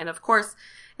the moon. And of course,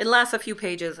 it lasts a few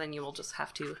pages and you will just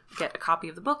have to get a copy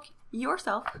of the book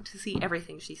yourself to see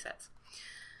everything she says.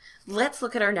 Let's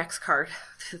look at our next card,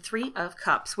 the Three of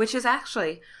Cups, which is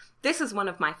actually, this is one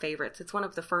of my favorites. It's one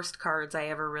of the first cards I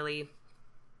ever really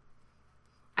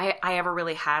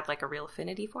had like a real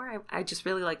affinity for. I just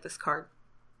really like this card.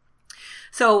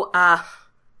 So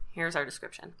here's our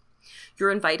description. You're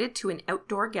invited to an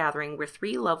outdoor gathering where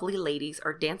three lovely ladies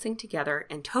are dancing together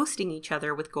and toasting each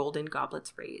other with golden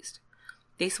goblets raised.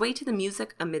 They sway to the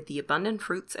music amid the abundant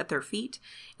fruits at their feet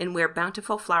and wear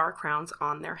bountiful flower crowns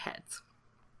on their heads.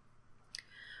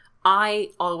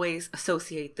 I always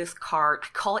associate this card,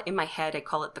 in my head, I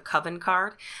call it the coven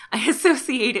card. I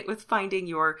associate it with finding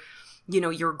your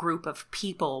group of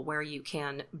people where you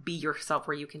can be yourself,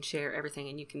 where you can share everything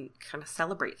and you can kind of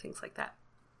celebrate things like that.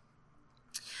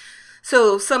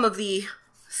 So some of the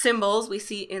symbols we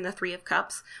see in the Three of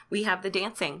Cups, we have the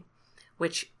dancing,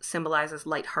 which symbolizes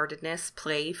lightheartedness,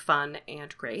 play, fun,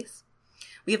 and grace.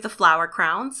 We have the flower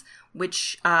crowns,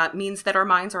 which means that our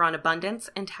minds are on abundance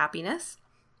and happiness.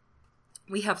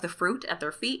 We have the fruit at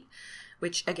their feet,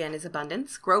 which again is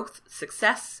abundance, growth,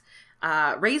 success,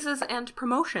 raises, and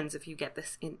promotions if you get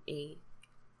this in a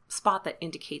spot that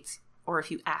indicates, or if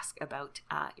you ask about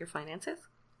your finances.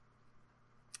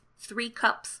 3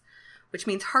 cups, which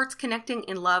means hearts connecting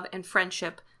in love and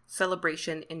friendship,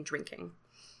 celebration, and drinking.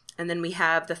 And then we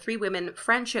have the 3 women,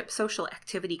 friendship, social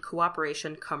activity,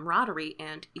 cooperation, camaraderie,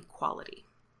 and equality.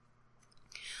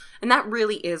 And that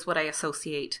really is what I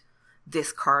associate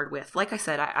this card with. Like I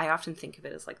said, I often think of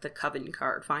it as like the coven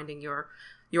card, finding your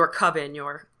coven,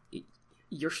 your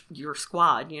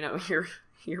squad,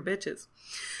 your bitches.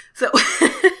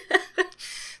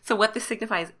 So So what this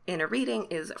signifies in a reading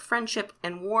is friendship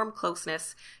and warm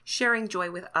closeness, sharing joy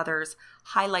with others,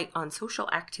 highlight on social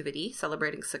activity,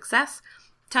 celebrating success,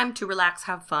 time to relax,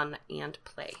 have fun, and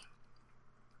play.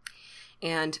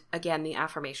 And again, the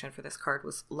affirmation for this card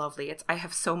was lovely. I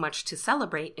have so much to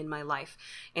celebrate in my life.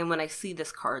 And when I see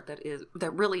this card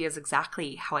that really is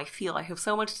exactly how I feel. I have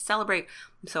so much to celebrate.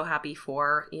 I'm so happy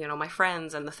for, my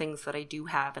friends and the things that I do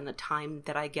have and the time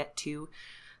that I get to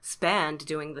spend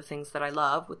doing the things that I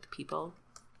love with the people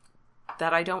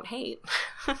that I don't hate.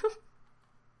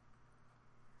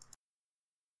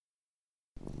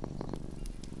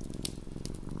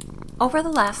 Over the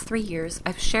last 3 years,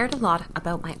 I've shared a lot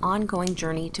about my ongoing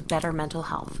journey to better mental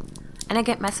health, and I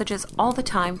get messages all the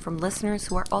time from listeners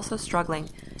who are also struggling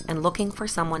and looking for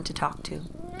someone to talk to.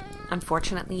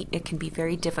 Unfortunately, it can be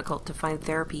very difficult to find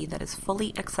therapy that is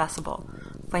fully accessible,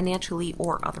 financially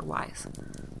or otherwise.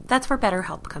 That's where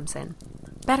BetterHelp comes in.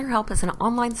 BetterHelp is an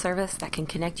online service that can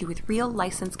connect you with real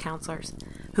licensed counselors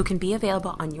who can be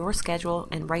available on your schedule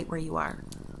and right where you are.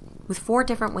 With 4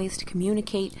 different ways to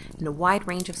communicate and a wide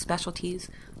range of specialties,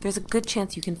 there's a good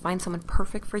chance you can find someone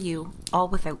perfect for you, all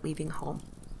without leaving home.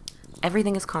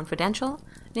 Everything is confidential,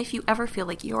 and if you ever feel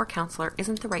like your counselor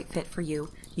isn't the right fit for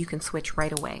you, you can switch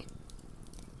right away.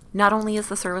 Not only is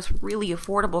the service really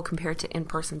affordable compared to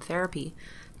in-person therapy,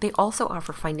 they also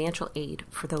offer financial aid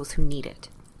for those who need it.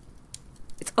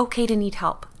 It's okay to need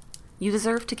help. You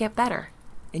deserve to get better,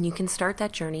 and you can start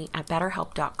that journey at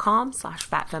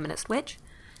betterhelp.com/fatfeministwitch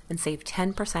and save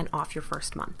 10% off your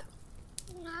first month.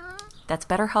 That's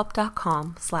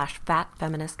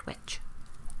betterhelp.com/fatfeministwitch.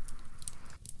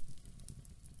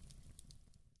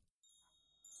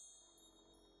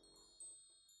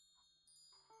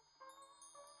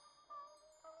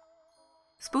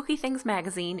 Spooky Things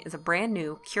magazine is a brand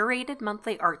new, curated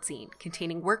monthly art zine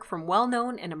containing work from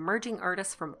well-known and emerging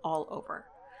artists from all over.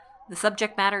 The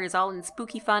subject matter is all in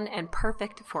spooky fun and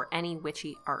perfect for any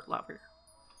witchy art lover.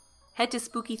 Head to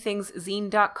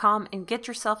spookythingszine.com and get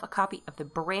yourself a copy of the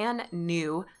brand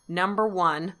new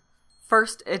 #1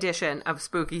 first edition of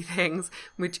Spooky Things,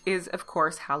 which is, of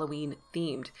course, Halloween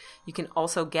themed. You can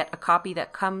also get a copy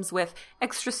that comes with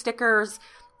extra stickers,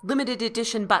 limited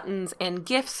edition buttons, and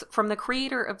gifts from the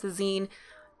creator of the zine,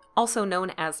 also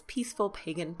known as Peaceful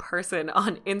Pagan Person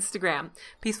on Instagram.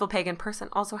 Peaceful Pagan Person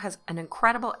also has an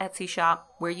incredible Etsy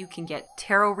shop where you can get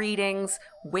tarot readings,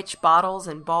 witch bottles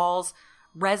and balls,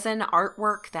 resin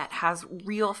artwork that has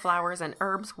real flowers and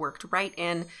herbs worked right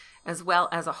in, as well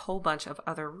as a whole bunch of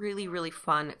other really, really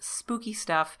fun, spooky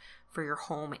stuff for your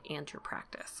home and your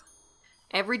practice.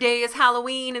 Every day is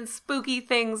Halloween in Spooky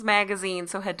Things magazine,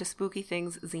 so head to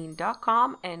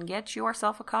spookythingszine.com and get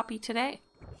yourself a copy today.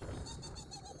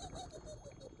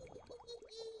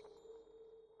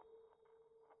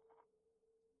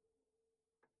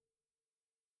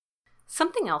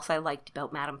 Something else I liked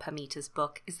about Madame Pamita's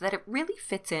book is that it really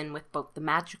fits in with both the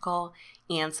magical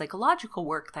and psychological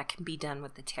work that can be done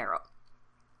with the tarot.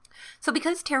 So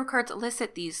because tarot cards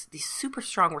elicit these super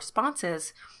strong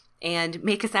responses and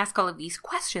make us ask all of these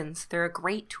questions, they're a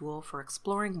great tool for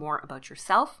exploring more about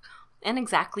yourself and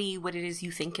exactly what it is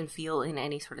you think and feel in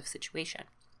any sort of situation.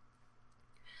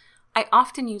 I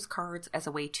often use cards as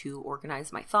a way to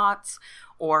organize my thoughts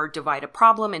or divide a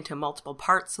problem into multiple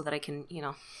parts so that I can,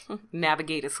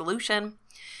 navigate a solution,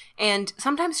 and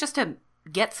sometimes just to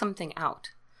get something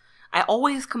out. I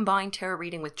always combine tarot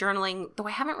reading with journaling, though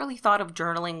I haven't really thought of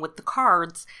journaling with the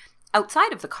cards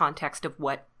outside of the context of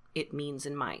what it means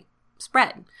in my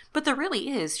spread. But there really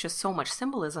is just so much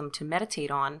symbolism to meditate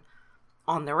on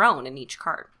their own in each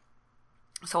card.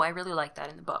 So I really like that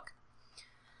in the book.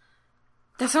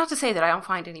 That's not to say that I don't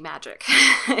find any magic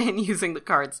in using the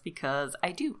cards, because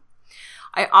I do.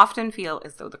 I often feel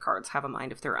as though the cards have a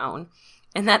mind of their own,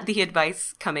 and that the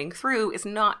advice coming through is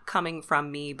not coming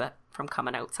from me, but from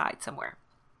coming outside somewhere.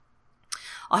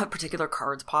 I'll have particular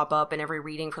cards pop up in every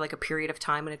reading for like a period of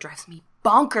time, and it drives me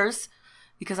bonkers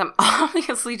because I'm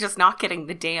obviously just not getting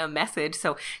the damn message.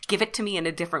 So give it to me in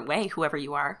a different way, whoever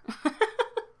you are.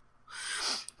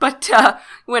 But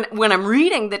when I'm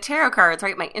reading the tarot cards,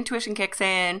 right, my intuition kicks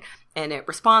in and it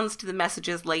responds to the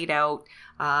messages laid out,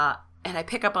 and I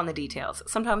pick up on the details.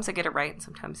 Sometimes I get it right and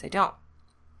sometimes I don't.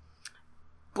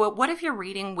 But what if you're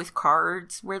reading with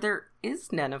cards where there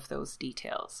is none of those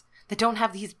details, that don't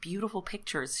have these beautiful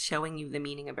pictures showing you the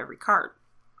meaning of every card?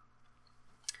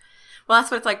 Well, that's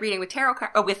what it's like reading with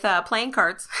playing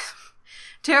cards.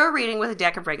 Tarot reading with a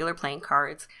deck of regular playing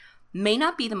cards may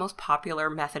not be the most popular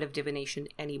method of divination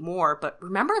anymore, but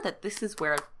remember that this is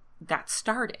where that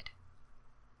started.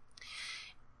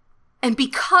 And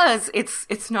because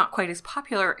it's not quite as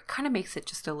popular, it kind of makes it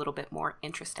just a little bit more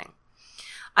interesting.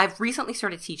 I've recently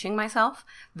started teaching myself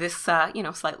this,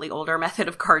 slightly older method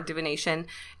of card divination,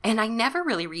 and I never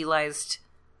really realized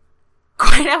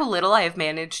quite how little I have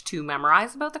managed to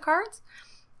memorize about the cards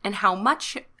and how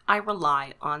much I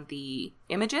rely on the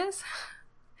images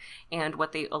and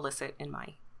what they elicit in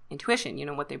my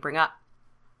intuition, what they bring up.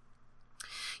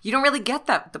 You don't really get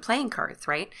the playing cards,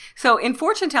 right? So in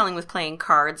fortune telling with playing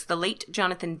cards, the late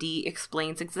Jonathan Dee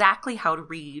explains exactly how to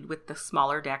read with the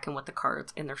smaller deck and what the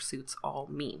cards and their suits all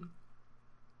mean.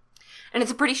 And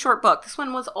it's a pretty short book. This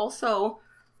one was also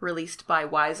released by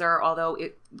Weiser, although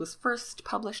it was first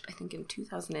published, I think, in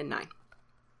 2009.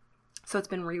 So it's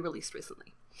been re-released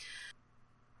recently.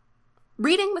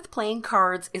 Reading with playing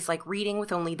cards is like reading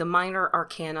with only the minor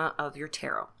arcana of your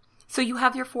tarot. So you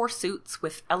have your 4 suits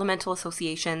with elemental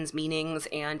associations, meanings,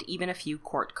 and even a few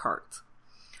court cards.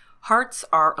 Hearts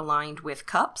are aligned with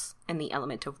cups and the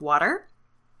element of water,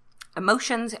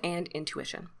 emotions, and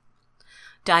intuition.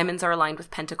 Diamonds are aligned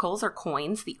with pentacles or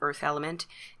coins, the earth element,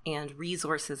 and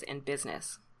resources and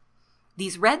business.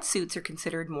 These red suits are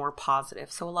considered more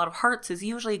positive, so a lot of hearts is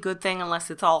usually a good thing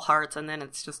unless it's all hearts and then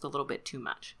it's just a little bit too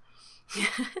much.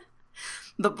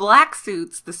 The black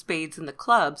suits, the spades and the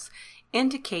clubs,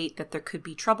 indicate that there could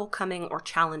be trouble coming or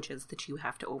challenges that you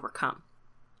have to overcome.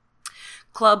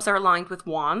 Clubs are aligned with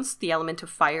wands, the element of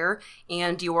fire,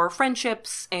 and your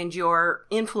friendships and your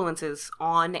influences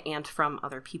on and from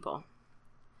other people.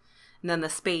 And then the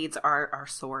spades are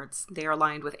swords. They are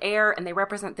aligned with air, and they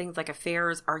represent things like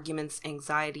affairs, arguments,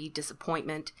 anxiety,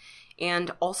 disappointment,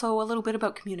 and also a little bit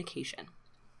about communication.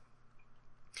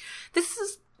 This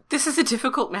is a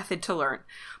difficult method to learn,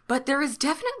 but there is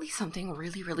definitely something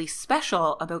really, really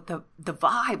special about the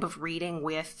vibe of reading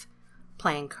with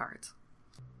playing cards.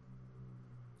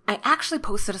 I actually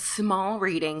posted a small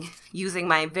reading using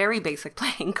my very basic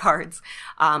playing cards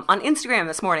on Instagram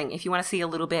this morning if you want to see a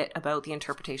little bit about the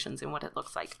interpretations and what it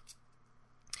looks like.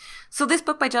 So this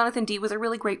book by Jonathan Dee was a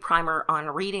really great primer on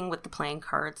reading with the playing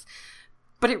cards,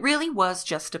 but it really was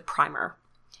just a primer.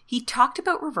 He talked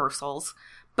about reversals,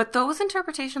 but those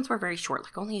interpretations were very short,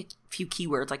 like only a few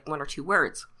keywords, like 1 or 2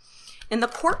 words. In the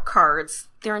court cards,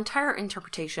 their entire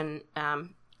interpretation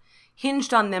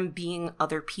hinged on them being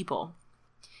other people.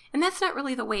 And that's not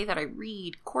really the way that I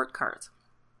read court cards.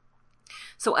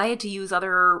 So I had to use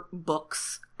other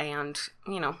books and,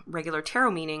 regular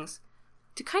tarot meanings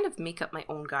to kind of make up my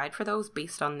own guide for those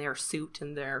based on their suit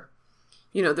and their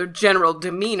general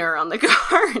demeanor on the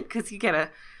card. Because you get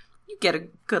a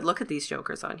good look at these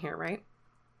jokers on here, right?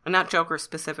 Not jokers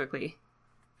specifically.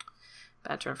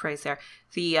 Bad turn of phrase there.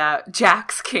 The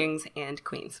jacks, kings, and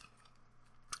queens.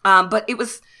 But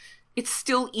it's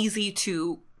still easy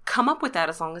to come up with that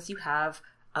as long as you have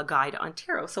a guide on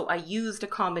tarot. So I used a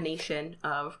combination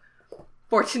of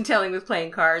fortune telling with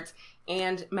playing cards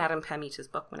and Madame Pamita's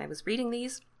book when I was reading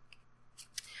these.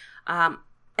 And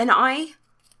I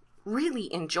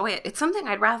really enjoy it. It's something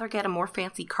I'd rather get a more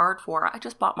fancy card for. I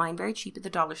just bought mine very cheap at the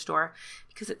dollar store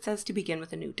because it says to begin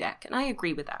with a new deck, and I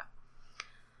agree with that.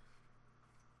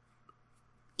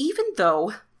 Even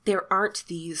though there aren't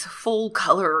these full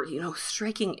color,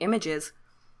 striking images,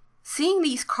 seeing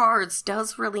these cards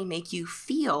does really make you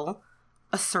feel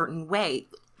a certain way.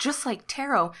 Just like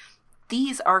tarot,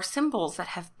 these are symbols that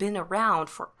have been around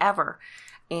forever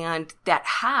and that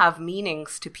have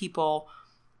meanings to people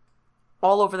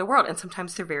all over the world. And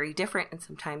sometimes they're very different and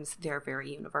sometimes they're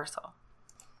very universal.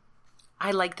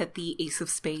 I like that the Ace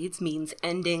of Spades means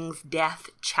endings, death,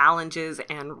 challenges,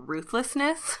 and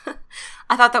ruthlessness.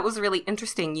 I thought that was really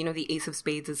interesting. The Ace of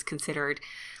Spades is considered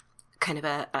kind of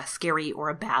a scary or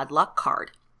a bad luck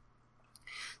card.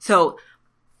 So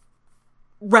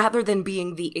rather than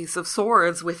being the Ace of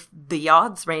Swords with the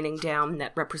odds raining down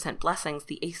that represent blessings,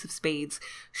 the Ace of Spades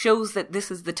shows that this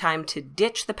is the time to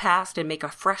ditch the past and make a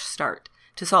fresh start,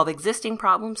 to solve existing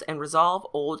problems and resolve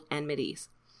old enmities.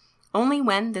 Only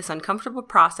when this uncomfortable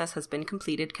process has been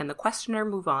completed can the questioner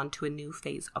move on to a new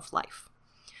phase of life.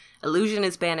 Illusion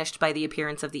is banished by the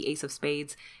appearance of the Ace of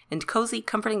Spades, and cozy,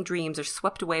 comforting dreams are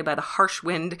swept away by the harsh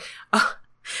wind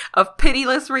of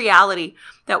pitiless reality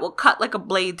that will cut like a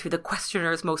blade through the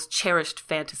questioner's most cherished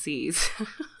fantasies.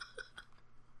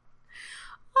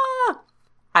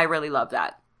 I really love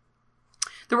that.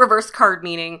 The reverse card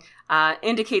meaning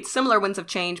indicates similar winds of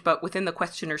change, but within the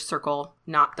questioner's circle,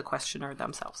 not the questioner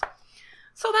themselves.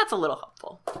 So that's a little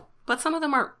helpful. But some of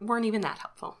them weren't even that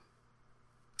helpful.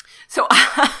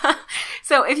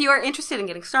 So if you are interested in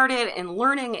getting started and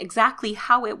learning exactly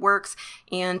how it works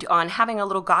and on having a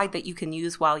little guide that you can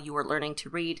use while you are learning to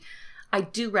read, I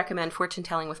do recommend Fortune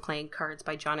Telling with Playing Cards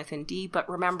by Jonathan D., but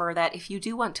remember that if you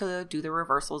do want to do the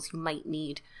reversals, you might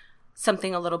need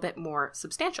something a little bit more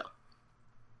substantial.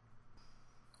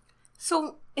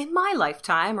 So in my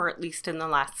lifetime, or at least in the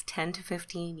last 10 to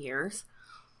 15 years,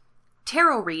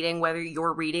 tarot reading, whether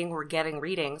you're reading or getting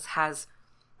readings, has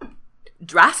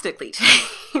drastically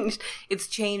changed. It's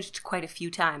changed quite a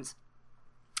few times.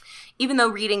 Even though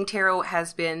reading tarot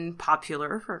has been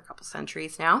popular for a couple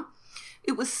centuries now,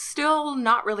 it was still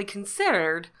not really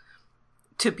considered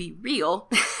to be real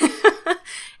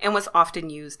and was often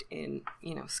used in,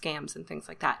 scams and things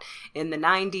like that. In the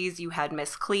 90s, you had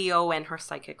Miss Cleo and her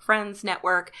Psychic Friends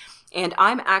network, and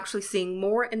I'm actually seeing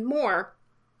more and more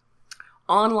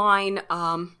online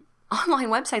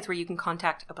websites where you can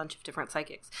contact a bunch of different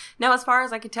psychics. Now, as far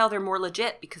as I can tell, they're more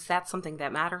legit because that's something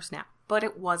that matters now, but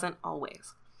it wasn't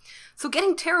always. So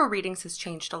getting tarot readings has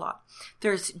changed a lot.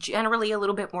 There's generally a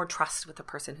little bit more trust with the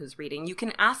person who's reading. You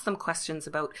can ask them questions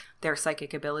about their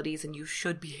psychic abilities and you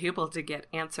should be able to get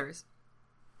answers.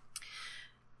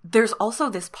 There's also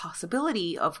this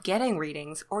possibility of getting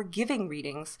readings or giving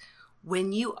readings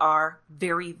when you are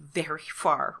very, very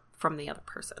far from the other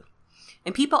person.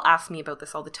 And people ask me about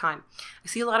this all the time. I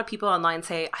see a lot of people online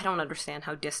say, I don't understand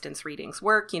how distance readings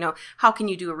work. How can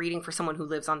you do a reading for someone who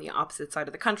lives on the opposite side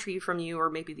of the country from you,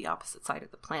 or maybe the opposite side of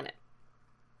the planet?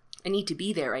 I need to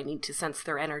be there. I need to sense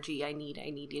their energy. I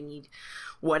need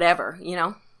whatever,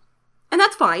 And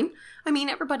that's fine. I mean,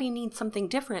 everybody needs something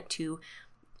different to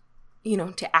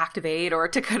activate or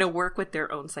to kind of work with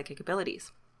their own psychic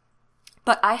abilities.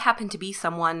 But I happen to be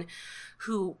someone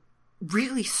who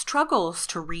really struggles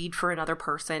to read for another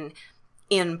person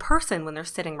in person when they're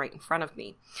sitting right in front of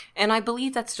me. And I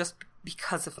believe that's just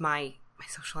because of my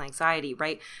social anxiety,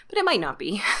 right? But it might not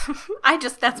be.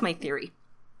 That's my theory.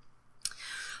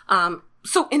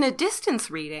 So in a distance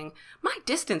reading, my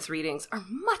distance readings are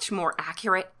much more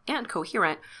accurate and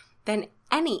coherent than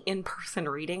any in-person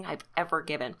reading I've ever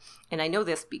given. And I know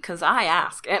this because I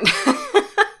ask and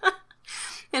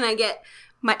I get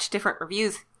much different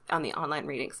reviews on the online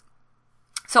readings.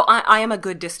 So I am a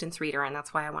good distance reader, and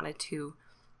that's why I wanted to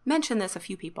mention this. A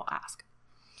few people ask.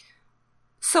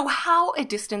 So how a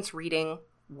distance reading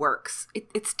works,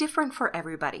 it's different for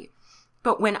everybody.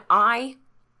 But when I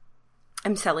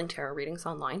am selling tarot readings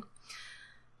online,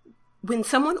 when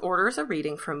someone orders a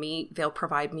reading from me, they'll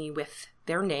provide me with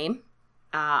their name.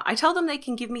 I tell them they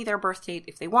can give me their birth date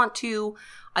if they want to.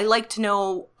 I like to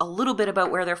know a little bit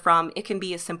about where they're from. It can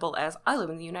be as simple as, I live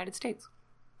in the United States.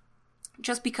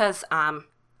 Just because,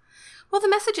 the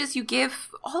messages you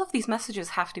give, all of these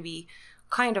messages have to be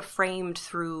kind of framed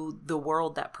through the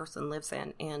world that person lives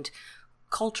in. And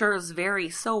cultures vary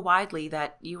so widely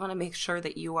that you want to make sure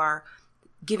that you are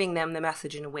giving them the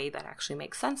message in a way that actually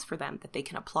makes sense for them, that they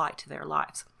can apply to their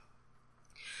lives.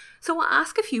 So I'll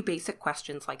ask a few basic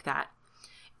questions like that.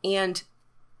 And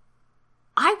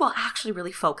I will actually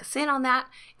really focus in on that,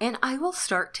 and I will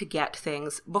start to get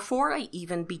things before I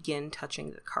even begin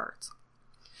touching the cards.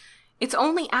 It's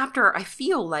only after I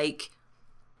feel like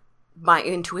my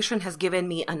intuition has given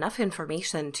me enough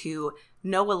information to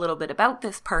know a little bit about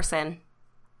this person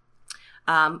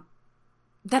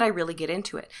that I really get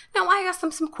into it. Now, I ask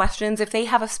them some questions. If they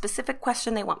have a specific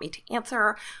question they want me to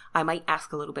answer, I might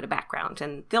ask a little bit of background,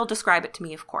 and they'll describe it to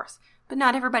me, of course. But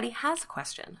not everybody has a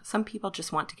question. Some people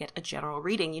just want to get a general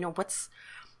reading.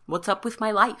 What's up with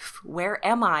my life? Where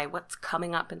am I? What's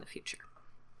coming up in the future?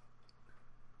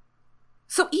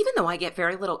 So even though I get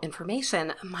very little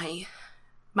information,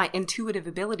 my intuitive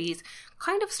abilities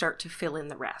kind of start to fill in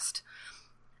the rest.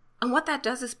 And what that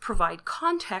does is provide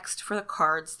context for the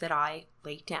cards that I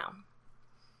lay down.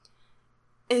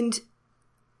 And,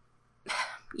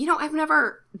 I've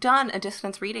never done a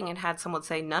distance reading and had someone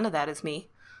say, none of that is me.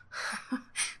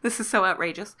 This is so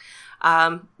outrageous.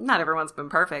 Not everyone's been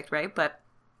perfect, right? But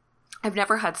I've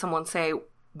never had someone say,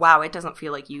 wow, it doesn't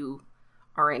feel like you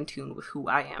are in tune with who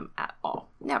I am at all.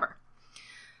 Never.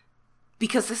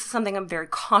 Because this is something I'm very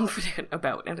confident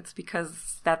about, and it's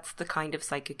because that's the kind of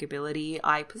psychic ability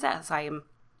I possess. I am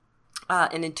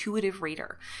an intuitive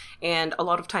reader, and a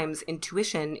lot of times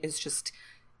intuition is just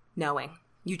knowing.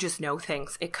 You just know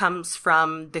things. It comes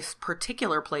from this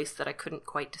particular place that I couldn't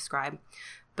quite describe,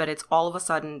 but it's all of a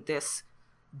sudden this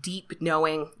deep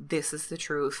knowing, this is the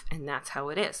truth, and that's how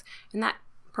it is. And that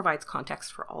provides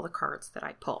context for all the cards that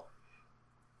I pull.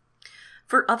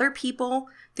 For other people,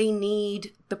 they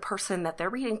need the person that they're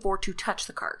reading for to touch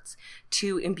the cards,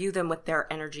 to imbue them with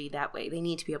their energy that way. They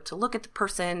need to be able to look at the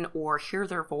person or hear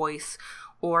their voice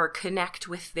or connect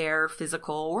with their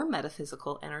physical or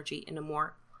metaphysical energy in a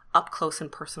more up close and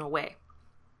personal way.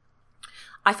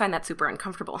 I find that super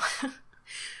uncomfortable.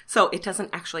 So it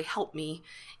doesn't actually help me.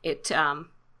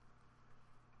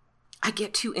 I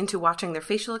get too into watching their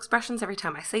facial expressions every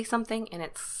time I say something, and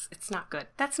it's not good.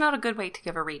 That's not a good way to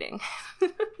give a reading.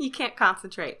 You can't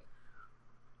concentrate.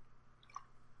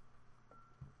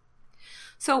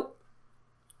 So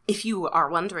if you are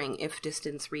wondering if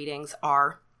distance readings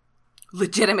are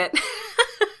legitimate,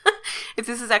 if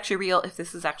this is actually real, if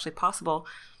this is actually possible,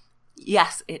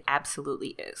 yes, it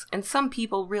absolutely is. And some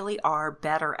people really are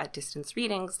better at distance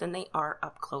readings than they are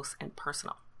up close and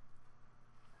personal.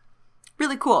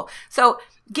 Really cool. So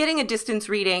getting a distance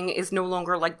reading is no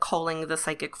longer like calling the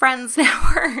Psychic Friends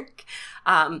network.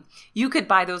 You could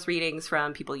buy those readings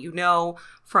from people you know,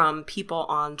 from people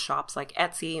on shops like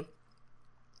Etsy,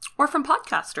 or from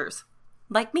podcasters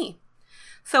like me.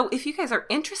 So if you guys are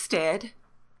interested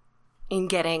in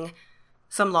getting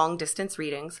some long distance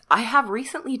readings, I have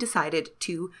recently decided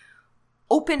to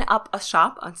open up a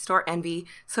shop on Store Envy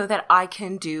so that I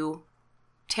can do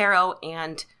tarot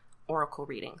and oracle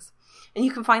readings. And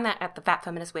you can find that at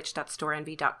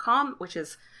thefatfeministwitch.storeenvy.com, which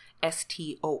is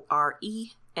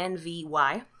STORENVY,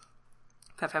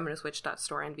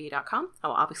 fatfeministwitch.storeenvy.com.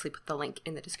 I'll obviously put the link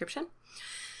in the description.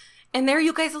 And there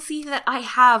you guys will see that I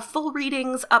have full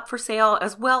readings up for sale,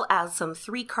 as well as some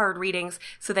 3-card readings,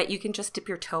 so that you can just dip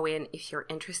your toe in if you're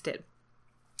interested.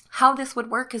 How this would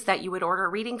work is that you would order a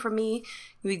reading from me.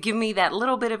 You would give me that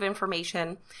little bit of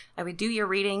information. I would do your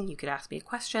reading. You could ask me a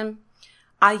question.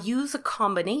 I use a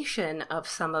combination of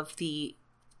some of the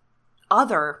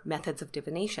other methods of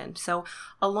divination. So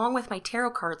along with my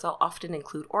tarot cards, I'll often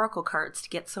include oracle cards to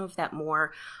get some of that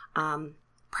more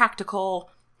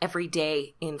practical,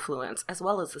 everyday influence, as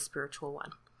well as the spiritual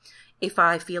one. If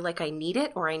I feel like I need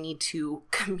it, or I need to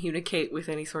communicate with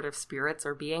any sort of spirits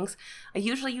or beings, I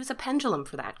usually use a pendulum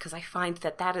for that, because I find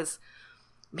that is,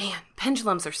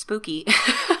 pendulums are spooky.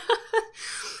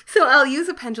 So I'll use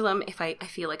a pendulum if I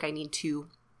feel like I need to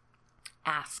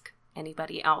ask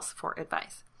anybody else for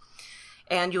advice.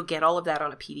 And you'll get all of that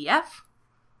on a PDF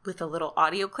with a little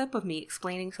audio clip of me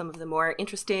explaining some of the more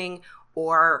interesting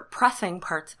or pressing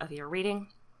parts of your reading.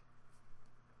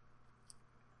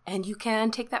 And you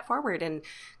can take that forward and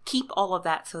keep all of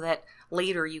that so that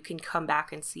later you can come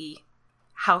back and see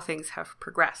how things have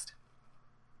progressed.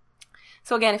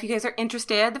 So again, if you guys are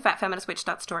interested,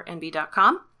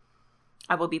 thefatfeministwitch.storeenvy.com.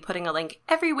 I will be putting a link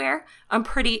everywhere. I'm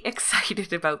pretty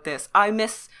excited about this. I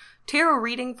miss tarot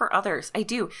reading for others. I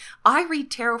do. I read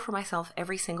tarot for myself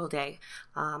every single day.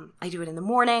 I do it in the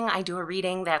morning. I do a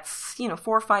reading that's, 4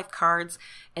 or 5 cards.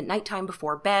 At nighttime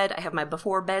before bed, I have my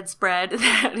before bed spread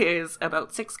that is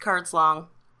about 6 cards long.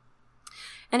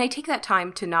 And I take that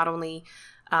time to not only,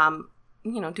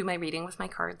 do my reading with my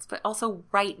cards, but also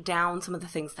write down some of the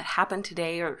things that happened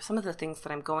today, or some of the things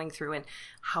that I'm going through and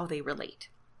how they relate.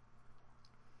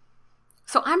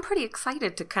 So I'm pretty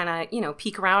excited to kind of,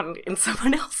 peek around in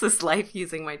someone else's life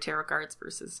using my tarot cards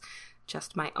versus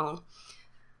just my own.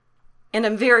 And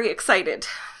I'm very excited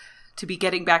to be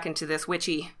getting back into this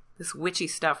witchy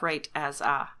stuff right as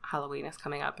Halloween is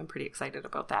coming up. I'm pretty excited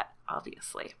about that,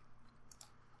 obviously.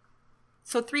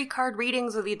 So 3-card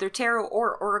readings with either tarot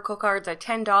or oracle cards are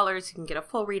 $10. You can get a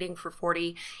full reading for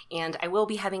 $40. And I will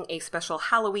be having a special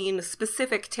Halloween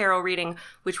specific tarot reading,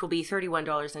 which will be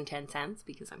 $31.10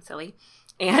 because I'm silly.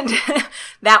 And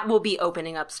that will be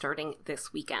opening up starting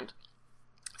this weekend.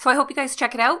 So I hope you guys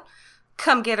check it out.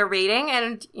 Come get a reading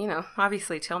and,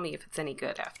 obviously tell me if it's any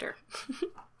good after.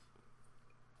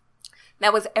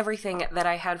 That was everything that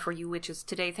I had for you witches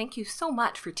today. Thank you so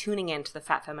much for tuning in to the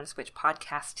Fat Feminist Witch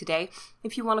podcast today.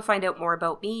 If you want to find out more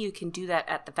about me, you can do that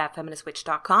at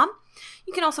thefatfeministwitch.com.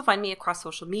 You can also find me across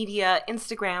social media,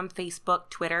 Instagram,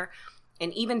 Facebook, Twitter,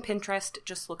 and even Pinterest.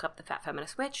 Just look up the Fat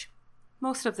Feminist Witch.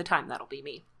 Most of the time, that'll be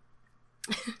me.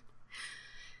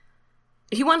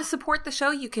 If you want to support the show,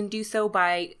 you can do so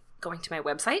by going to my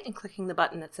website and clicking the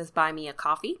button that says Buy Me a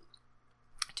Coffee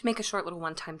to make a short little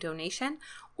one-time donation.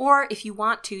 Or if you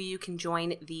want to, you can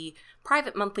join the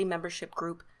private monthly membership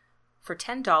group for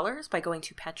 $10 by going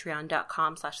to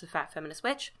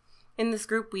patreon.com/thefatfeministwitch. In this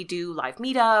group, we do live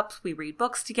meetups, we read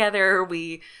books together,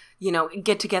 we,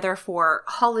 get together for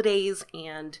holidays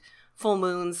and full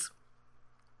moons,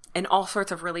 and all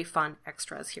sorts of really fun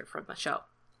extras here from the show.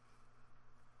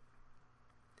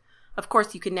 Of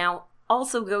course, you can now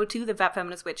also go to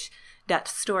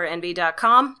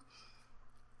thefatfeministwitch.storeenvy.com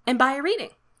and buy a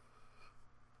reading.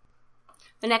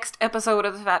 The next episode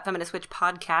of the Fat Feminist Witch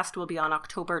podcast will be on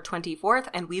October 24th,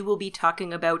 and we will be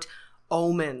talking about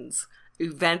omens,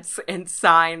 events and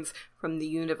signs from the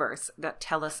universe that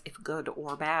tell us if good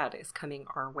or bad is coming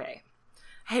our way.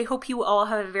 I hope you all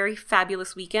have a very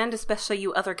fabulous weekend, especially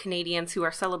you other Canadians who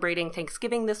are celebrating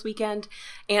Thanksgiving this weekend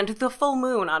and the full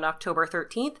moon on October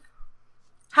 13th.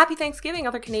 Happy Thanksgiving,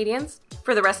 other Canadians.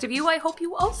 For the rest of you, I hope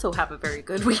you also have a very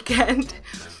good weekend.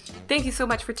 Thank you so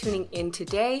much for tuning in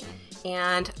today,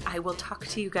 and I will talk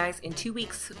to you guys in 2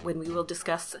 weeks when we will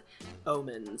discuss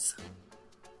omens.